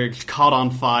 enlarged, caught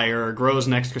on fire, grows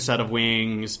an extra set of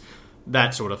wings,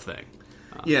 that sort of thing.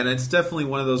 Yeah, and it's definitely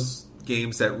one of those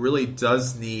games that really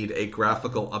does need a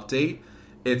graphical update.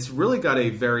 It's really got a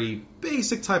very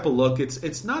basic type of look.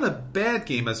 It's not a bad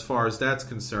game as far as that's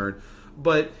concerned,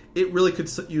 but it really could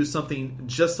use something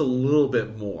just a little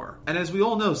bit more. And as we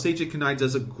all know, Seiji Kanai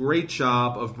does a great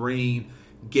job of bringing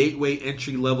gateway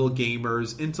entry-level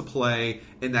gamers into play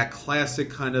in that classic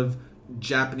kind of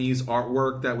Japanese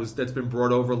artwork that's been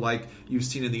brought over, like you've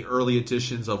seen in the early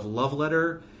editions of Love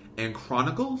Letter and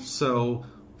Chronicle. So,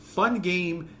 fun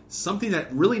game, something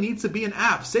that really needs to be an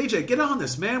app. AJ, get on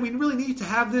this, man. We really need to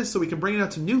have this so we can bring it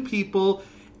out to new people.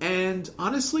 And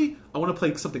honestly, I want to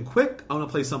play something quick. I want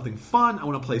to play something fun. I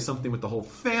want to play something with the whole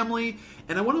family.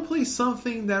 And I want to play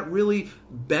something that really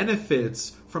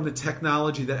benefits from the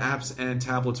technology that apps and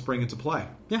tablets bring into play.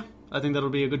 Yeah, I think that'll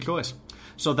be a good choice.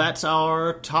 So that's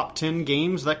our top 10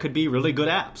 games that could be really good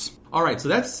apps. All right, so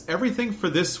that's everything for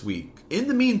this week. In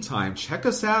the meantime, check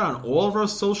us out on all of our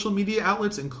social media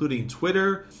outlets, including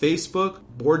Twitter, Facebook,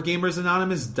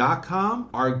 BoardGamersAnonymous.com,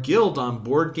 our guild on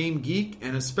Board Game Geek,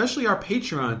 and especially our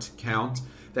Patreon account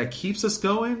that keeps us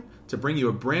going to bring you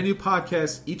a brand new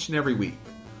podcast each and every week.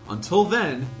 Until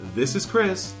then, this is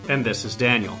Chris. And this is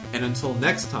Daniel. And until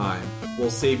next time,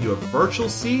 we'll save you a virtual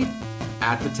seat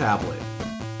at the tablet.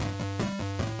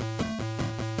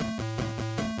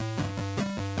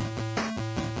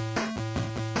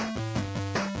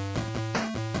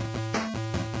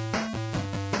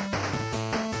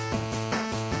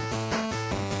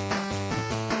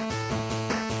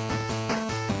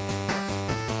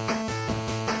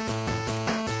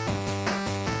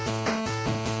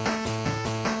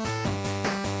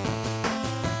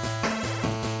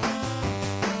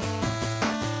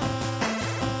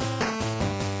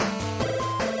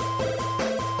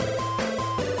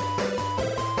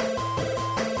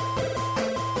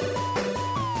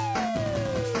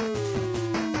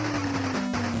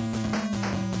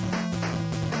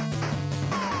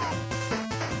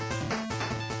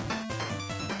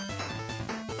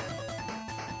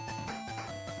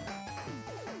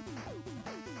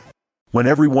 When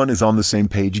everyone is on the same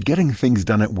page, getting things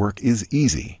done at work is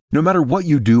easy. No matter what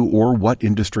you do or what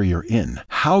industry you're in,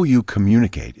 how you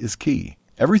communicate is key.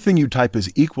 Everything you type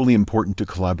is equally important to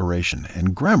collaboration,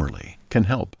 and Grammarly can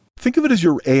help. Think of it as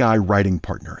your AI writing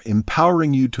partner,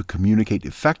 empowering you to communicate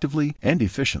effectively and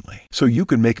efficiently, so you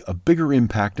can make a bigger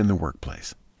impact in the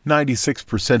workplace.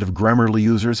 96% of Grammarly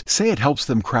users say it helps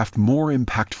them craft more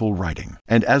impactful writing.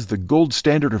 And as the gold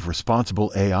standard of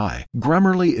responsible AI,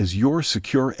 Grammarly is your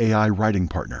secure AI writing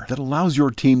partner that allows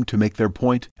your team to make their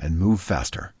point and move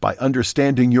faster. By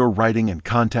understanding your writing and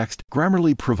context,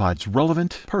 Grammarly provides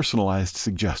relevant, personalized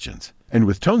suggestions. And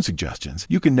with tone suggestions,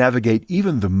 you can navigate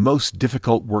even the most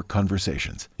difficult work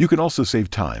conversations. You can also save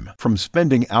time, from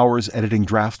spending hours editing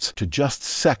drafts to just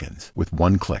seconds with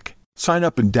one click. Sign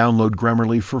up and download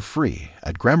Grammarly for free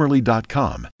at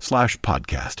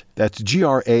Grammarly.com/podcast. That's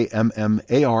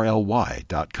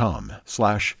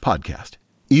GRAMMARLY.com/podcast.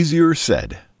 Easier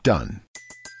said, done.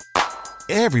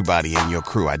 Everybody in your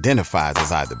crew identifies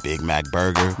as either Big Mac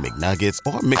Burger, McNuggets,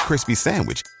 or McCrispy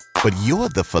Sandwich. But you're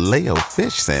the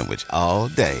Filet-O-Fish Sandwich all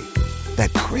day.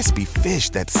 That crispy fish,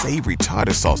 that savory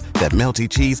tartar sauce, that melty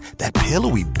cheese, that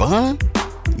pillowy bun.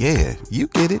 Yeah, you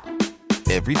get it.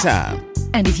 Every time.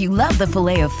 And if you love the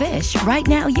Filet-O-Fish, right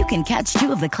now you can catch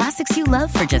two of the classics you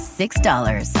love for just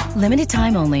 $6. Limited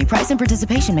time only. Price and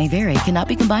participation may vary. Cannot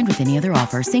be combined with any other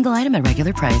offer. Single item at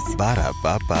regular price.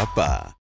 Ba-da-ba-ba-ba.